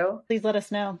with you. Please let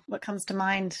us know what comes to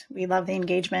mind. We love the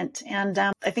engagement. And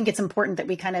I think it's important that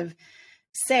we kind of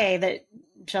say that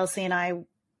Chelsea and I,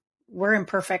 we're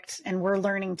imperfect and we're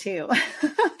learning too.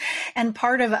 And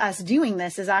part of us doing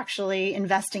this is actually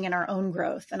investing in our own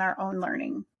growth and our own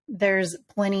learning. There's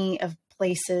plenty of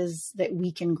places that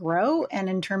we can grow. And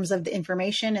in terms of the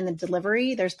information and the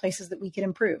delivery, there's places that we can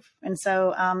improve. And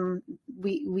so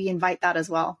we invite that as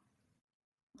well.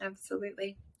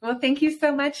 Absolutely. Well, thank you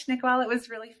so much, Nicole. It was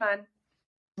really fun.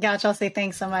 Yeah, Chelsea,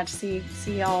 thanks so much. See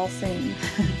y'all soon.